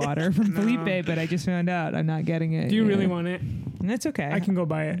Goldwater from Felipe, but I just found out I'm not getting it. Do you Yeah. really want it? And that's okay. I can go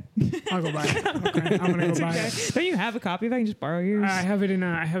buy it. I'll go buy it. Okay, I'm gonna go buy it. Don't you have a copy if I can just borrow yours? I have it in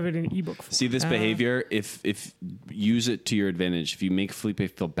ebook form. See this behavior. If use it to your advantage. If you make Felipe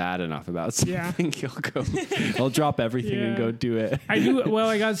feel bad enough about something, he'll go. He'll drop everything and go do it. I do. Well,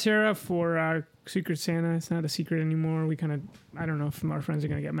 I got Sarah for Secret Santa. It's not a secret anymore. I don't know if our friends are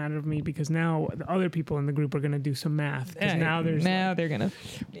gonna get mad at me because now the other people in the group are gonna do some math. Because now they're gonna.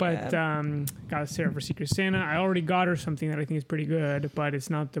 But got Sarah for Secret Santa. I already got her something that I think is pretty good, but it's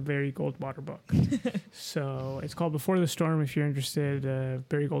not the Barry Goldwater book. So it's called Before the Storm. If you're interested,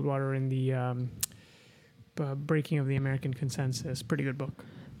 Barry Goldwater in the Breaking of the American Consensus. Pretty good book.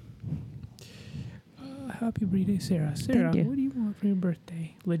 Happy birthday, Sarah. Sarah, you. what do you want for your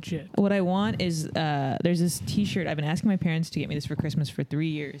birthday? Legit. What I want is there's this T-shirt. I've been asking my parents to get me this for Christmas for 3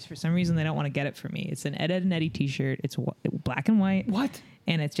 years. For some reason, they don't want to get it for me. It's an Ed, Edd and Eddie T-shirt. It's black and white. What?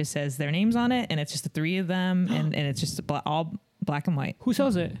 And it just says their names on it, and it's just the three of them, and it's just all black and white. Who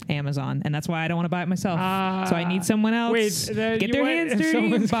sells it? Amazon, and that's why I don't want to buy it myself. So I need someone else. Get their hands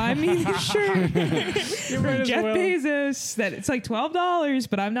dirty and buy me the shirt from Jeff Bezos. That it's like $12,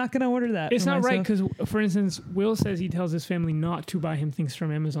 but I'm not going to order that. It's for not right myself. because, for instance, Will says he tells his family not to buy him things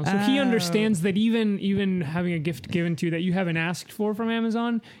from Amazon, so he understands that even having a gift given to you that you haven't asked for from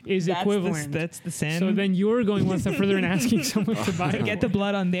Amazon is equivalent. That's the sin. So then you're going one step further and asking someone to buy it. Get the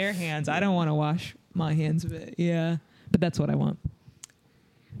blood on their hands. I don't want to wash my hands of it. Yeah. But that's what I want.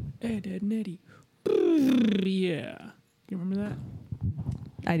 Ed, Edd and Eddie. Yeah. You remember that?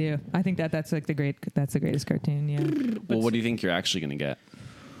 I do. I think that's like the greatest cartoon. Yeah. Well, what do you think you're actually going to get?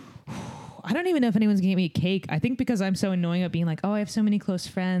 I don't even know if anyone's gonna get me a cake. I think because I'm so annoying at being like, oh, I have so many close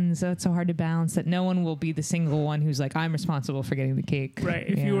friends, so it's so hard to balance that no one will be the single one who's like, I'm responsible for getting the cake. Right.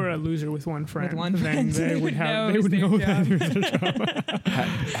 If you were a loser with one friend, one then friend, they would know that it was their job.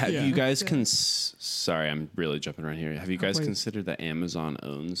 Have you guys sorry, I'm really jumping around here. Have you guys considered that Amazon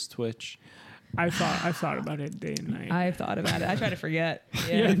owns Twitch? I thought about it day and night. I've thought about it. I try to forget.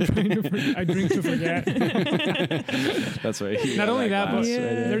 Yeah, I drink to forget. That's right. Not only that, but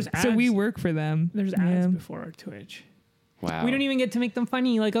Yeah. there's ads. So we work for them. There's ads before our Twitch. Wow. We don't even get to make them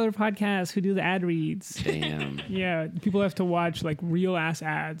funny like other podcasts who do the ad reads. Damn. Yeah, people have to watch like real ass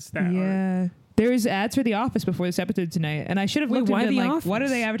ads that are. There's ads for The Office before this episode tonight, and I should have looked why at them The like, Office? what are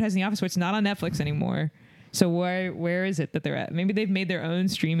they advertising The Office? Well, it's not on Netflix anymore. So where is it that they're at? Maybe they've made their own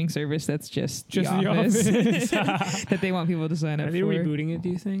streaming service that's just The Office that they want people to sign up Are they for. rebooting it, do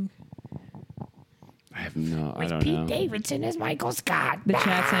you think? I don't know. Davidson as Michael Scott. The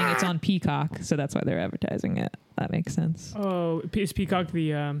chat saying it's on Peacock, so that's why they're advertising it. That makes sense. Oh, is Peacock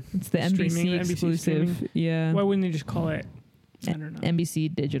the It's the streaming, NBC NBC exclusive. streaming? Yeah. Why wouldn't they just call it? I don't know.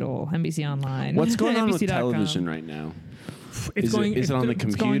 NBC Digital, NBC Online. What's going on with NBC.com. television right now? It's Is it on the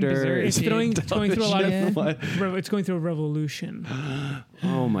computer? It's going through a lot of. What? It's going through a revolution.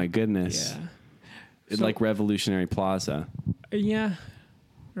 Oh my goodness. Yeah. It's So- like Revolutionary Plaza. Yeah.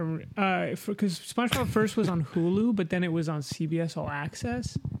 Because SpongeBob first was on Hulu, but then it was on CBS All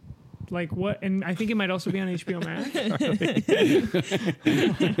Access. Like what? And I think it might also be on HBO Max.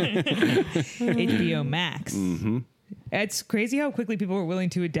 HBO Max. Mm-hmm. It's crazy how quickly people were willing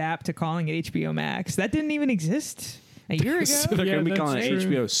to adapt to calling it HBO Max. That didn't even exist a year ago. So they're Yeah, going to be that's calling it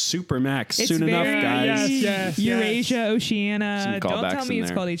true. HBO Supermax It's soon enough, very- guys. Yes. Eurasia, Oceania. Some Don't callbacks tell me in it's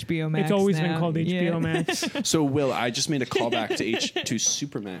there. called HBO Max. It's always now. been called HBO Yeah. Max. So, Will, I just made a callback to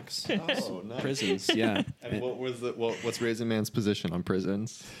Supermax Oh, nice. prisons. Yeah. And what's Raisin Man's position on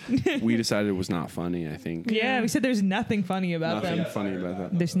prisons? We decided it was not funny, I think. Yeah, we said there's nothing funny about Nothing them. funny about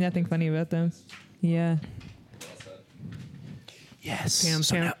that. There's nothing funny about them. Yeah. Yes. Sam,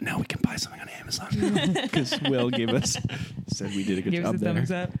 so Sam. now we can buy something on Amazon because Will said we did a good Give us job a there. thumbs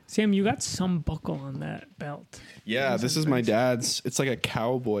up. Sam, you got some buckle on that belt. Yeah, this is my dad's. It's like a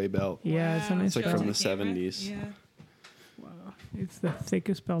cowboy belt. Yeah, it's a nice It's like belt. from the 70s. Yeah. Wow. It's the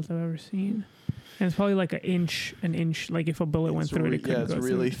thickest belt I've ever seen. And it's probably like an inch. Like if a bullet went through it, it couldn't it's go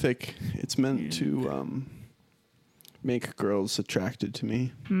really through. thick. It's meant to make girls attracted to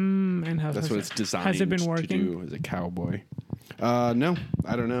me. And That's what it's designed Has it been to working? do as a cowboy. No,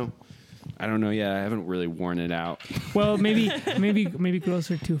 I don't know. I don't know yet. I haven't really worn it out. Well, maybe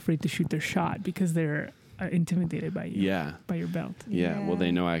girls are too afraid to shoot their shot because they're intimidated by you. Yeah. By your belt. Yeah. Well,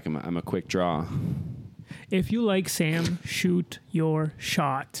 they know I'm a quick draw. If you like Sam, shoot your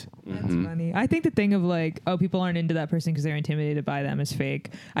shot. That's funny. I think the thing of like, oh, people aren't into that person because they're intimidated by them is fake.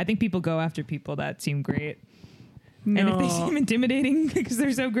 I think people go after people that seem great. No. And if they seem intimidating because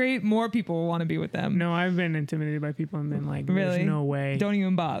they're so great, more people will want to be with them. No, I've been intimidated by people and been like, Really? there's no way. Don't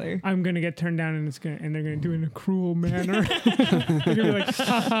even bother. I'm gonna get turned down and they're gonna do it in a cruel manner. They're gonna be like,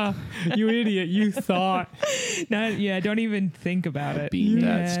 haha, you idiot, you thought. Don't even think about it. Beat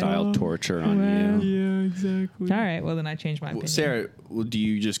that style torture on you. Yeah, exactly. All right, well then I changed my opinion. Sarah, do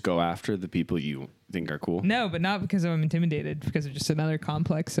you just go after the people you think are cool? No, but not because I'm intimidated, because of just another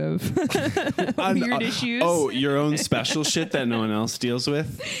complex of weird issues. Oh, your own special shit that no one else deals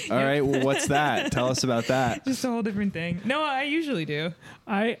with? All right, well, what's that? Tell us about that. Just a whole different thing. No, I usually do.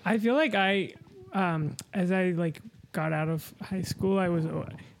 I feel like as I like got out of high school, I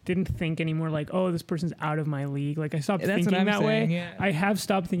didn't think anymore like, oh, this person's out of my league. Like I stopped That's thinking what I'm that saying, way. yeah. I have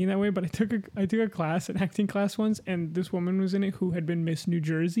stopped thinking that way, but I took a class, an acting class once, and this woman was in it who had been Miss New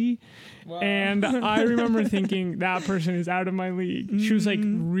Jersey. Wow. And I remember thinking that person is out of my league. She was like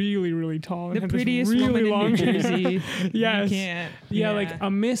really, really tall. And The had this prettiest really woman long in New hair. Jersey. Yes. You can't. Yeah, like a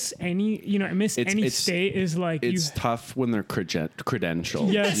Miss any, any state is like It's tough when they're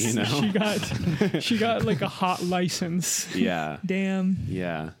credentialed. yes, You know? she got like a hot license. Yeah. Damn.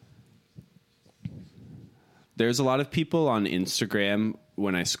 Yeah. There's a lot of people on Instagram.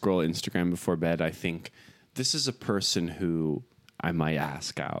 When I scroll Instagram before bed, I think this is a person who I might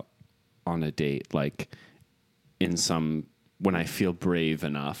ask out on a date, like when I feel brave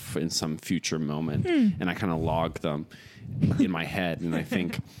enough in some future moment, and I kind of log them in my head, and I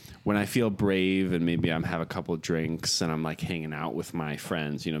think when I feel brave and maybe I'm have a couple of drinks and I'm like hanging out with my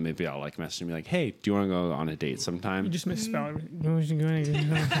friends, maybe I'll like message me like, hey, do you want to go on a date sometime? You just misspell everything.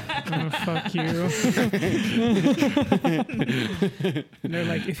 Fuck you. And they're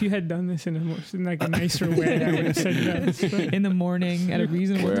like, if you had done this in like a nicer way, I would have said yes. In the morning at a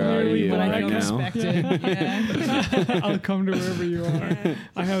reasonable Where time are you when I right feel now? respected. Yeah. I'll come to wherever you are.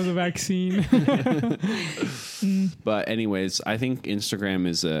 I have the vaccine. But anyways, I think Instagram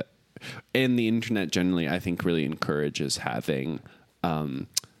is and the internet generally, I think really encourages having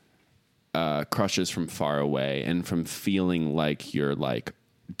crushes from far away and from feeling like you're like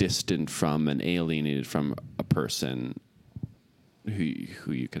distant from and alienated from a person who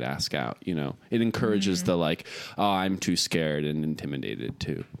you could ask out. It encourages the like, oh, I'm too scared and intimidated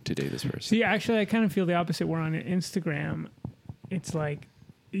to date this person. See, actually, I kind of feel the opposite. Where on Instagram, it's like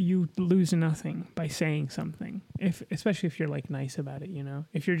you lose nothing by saying something. Especially if you're like nice about it,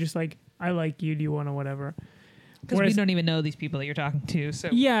 If you're just like, I like you, do you want to whatever? Because we don't even know these people that you're talking to. So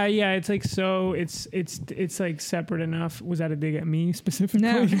yeah, it's like it's like separate enough. Was that a dig at me specifically?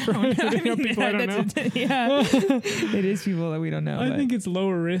 No, People I don't know. Yeah, it is people that we don't know. I think it's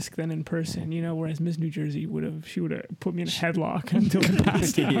lower risk than in person, whereas Miss New Jersey would have put me in a headlock until I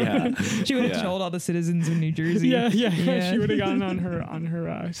passed out. Yeah. She would have told all the citizens of New Jersey. Yeah. She would have gotten on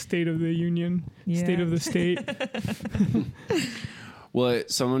her State of the Union, State of the State. Well,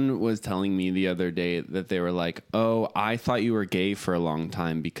 someone was telling me the other day that they were like, oh, I thought you were gay for a long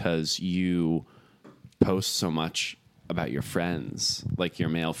time because you post so much about your friends, like your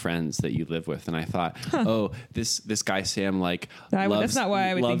male friends that you live with. And I thought, oh, this guy Sam that's not why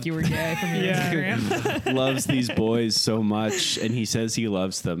I would think you were gay from your Instagram. loves these boys so much, and he says he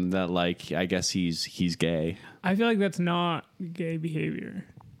loves them that like I guess he's gay. I feel like that's not gay behavior.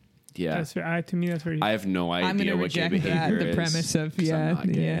 Yeah, to me that's very. I have no idea I'm going to what gay reject behavior that. is. The premise of 'cause I'm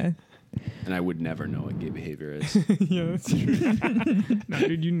not gay. yeah. And I would never know what gay behavior is. Yeah, that's true. No,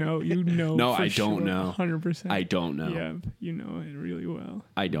 dude, you know. No, I don't know. 100%. I don't know. Yeah, you know it really well.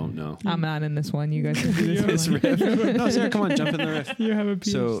 I don't know. I'm not in this one. You guys can do This one. riff. No, Sarah, come on, jump in the riff. You have a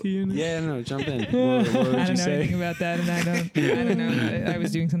PhD So in it. yeah, no, jump in. What would I you don't know say? anything about that, and I don't know. I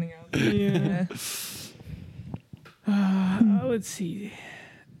was doing something else. Yeah. Let's see.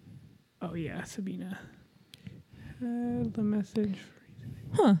 Oh yeah, Sabina. The message.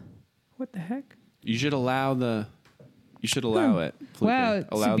 Huh. What the heck? You should allow it. Felipe. Wow,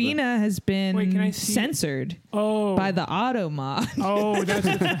 Allow Sabina has been Wait, can I see? censored Oh. by the auto mod. Oh, that's.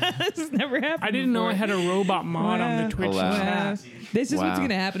 This has never happened. I didn't know I before. had a robot mod on Wow. the Twitch Wow. chat. This is what's going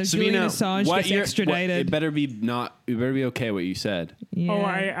to happen if Julian Assange what gets year- extradited. It better be not. It better be okay what you said. Yeah. Oh,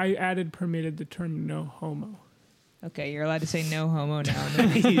 I added permitted the term no homo. Okay, you're allowed to say no homo now.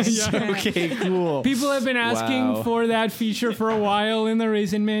 Okay, cool. People have been asking Wow. for that feature for a while in the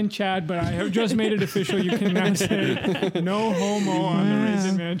Raisin Man chat, but I have just made it official. You can now say no homo on the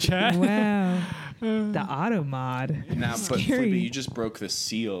Raisin Man chat. Wow. The auto mod. Now, but Scary. Felipe, you just broke the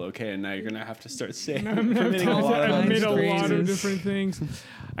seal, okay? And now you're gonna have to start saying. I've committing a lot of made a lot of phrases. different things.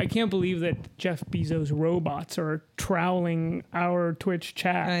 I can't believe that Jeff Bezos' robots are troweling our Twitch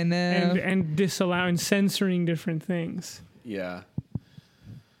chat. I know. And disallowing, censoring different things. Yeah.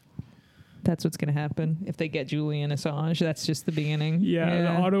 That's what's going to happen if they get Julian Assange. That's just the beginning. Yeah,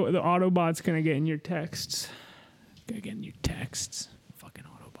 the Autobot's gonna get in your texts. Gonna get in your texts. Fucking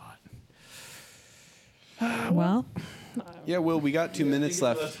Autobot. Well, Yeah, Will, we got 2 minutes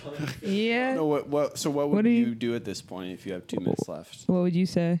left. yeah. No, what? So what would What do you you- do at this point if you have 2 minutes left? What would you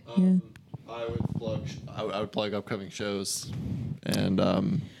say? Yeah. I would plug. I would plug upcoming shows, and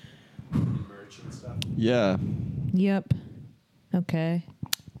Merch and stuff. yeah, Yep. Okay.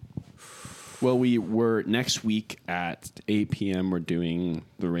 Well, we're next week at 8 p.m. We're doing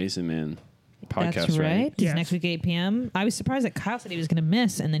the Raisin Man podcast, That's right. It's Yes. next week, 8 p.m. I was surprised that Kyle said he was going to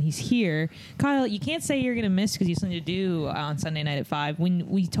miss, and then he's here. Kyle, you can't say you're going to miss because you have something to do on Sunday night at 5. When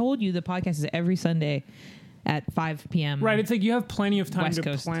we told you the podcast is every Sunday at 5 p.m. Right, it's like you have plenty of time West to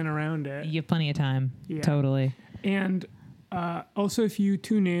Coast. plan around it. You have plenty of time. Yeah. Totally. And also, if you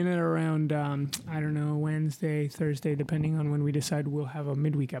tune in at around, I don't know, Wednesday, Thursday, depending on when we decide, we'll have a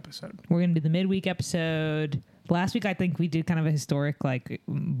midweek episode. We're going to do the midweek episode. Last week, I think we did kind of a historic, like,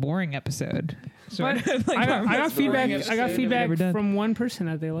 boring episode. But Like I our got most feedback. boring I got episode we've feedback ever done. from one person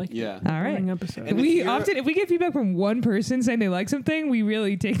that they like. Yeah. All right. Boring episode. And If we get feedback from one person saying they like something, we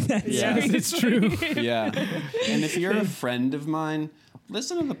really take that Yeah. seriously. It's true. Yeah. And if you're a friend of mine,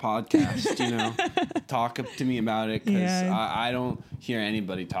 listen to the podcast, talk to me about it, because Yeah. I don't hear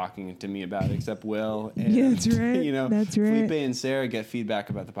anybody talking to me about it except Will. And, Yeah, that's right. That's right. Felipe and Sarah get feedback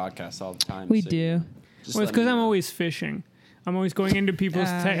about the podcast all the time. We so do. just Well, let it's because me I'm know. always fishing. I'm always going into people's.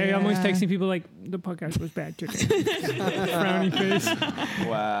 I'm always yeah. texting people like the podcast was bad today. Frowny face,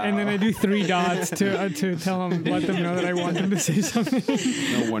 Wow. and then I do 3 dots to tell them, let them know that I want them to say something.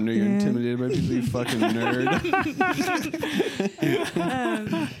 No wonder you're Yeah. intimidated by people, you fucking nerd.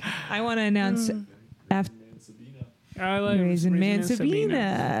 I want to announce after I like Raisin Man Sabina.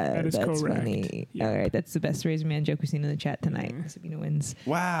 That is That's correct. funny. Yeah. All right, that's the best Raisin Man joke we've seen in the chat tonight. Sabina wins.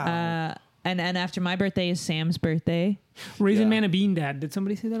 Wow. And after my birthday is Sam's birthday. Raisin Yeah. Man a Bean Dad. Did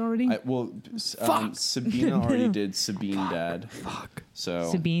somebody say that already? Sabina already did Sabine Dad. Fuck. So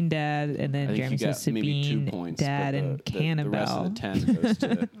Sabine Dad, and then I think Jeremy you got says maybe 2 Sabine points. Dad but and the rest of Cannibal. the 10 goes to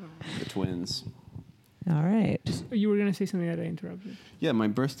the twins. All right. You were gonna say something that I interrupted. Yeah, my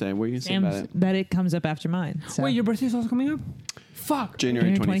birthday. What are you going to say about Sam's it? that it comes up after mine. So. Wait, your birthday's also coming up? Fuck.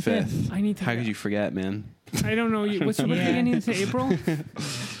 January January 25th. I need to. How could you forget, man? I don't know. What's the birthday? Yeah. I need to say April.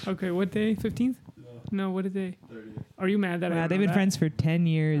 Okay, what day? 15th? No, what day? 30th. Are you mad that I Wow, don't they've know been that? friends for 10 I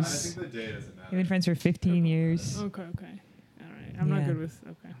years. think the day doesn't matter. They've been friends for 15 years. Okay. All right. I'm not Yeah. good with.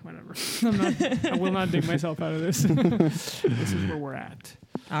 Okay, whatever. I'm not. I will not dig myself out of this. This is where we're at.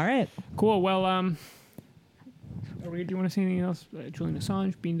 All right. Cool. Well, do you want to say anything else? Julian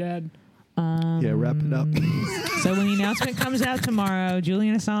Assange, Bean Dad. Yeah, wrap it up. So when the announcement comes out tomorrow,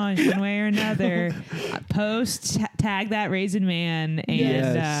 Julian Assange, one way or another, tag that Raisin Man and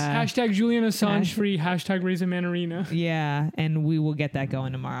Yes. Hashtag Julian Assange hash- free. Hashtag Raisin Man Arena. yeah, and we will get that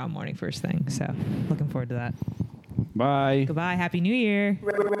going tomorrow morning first thing. So looking forward to that. Bye. Goodbye. Happy New Year.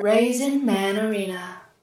 Raisin Man Arena.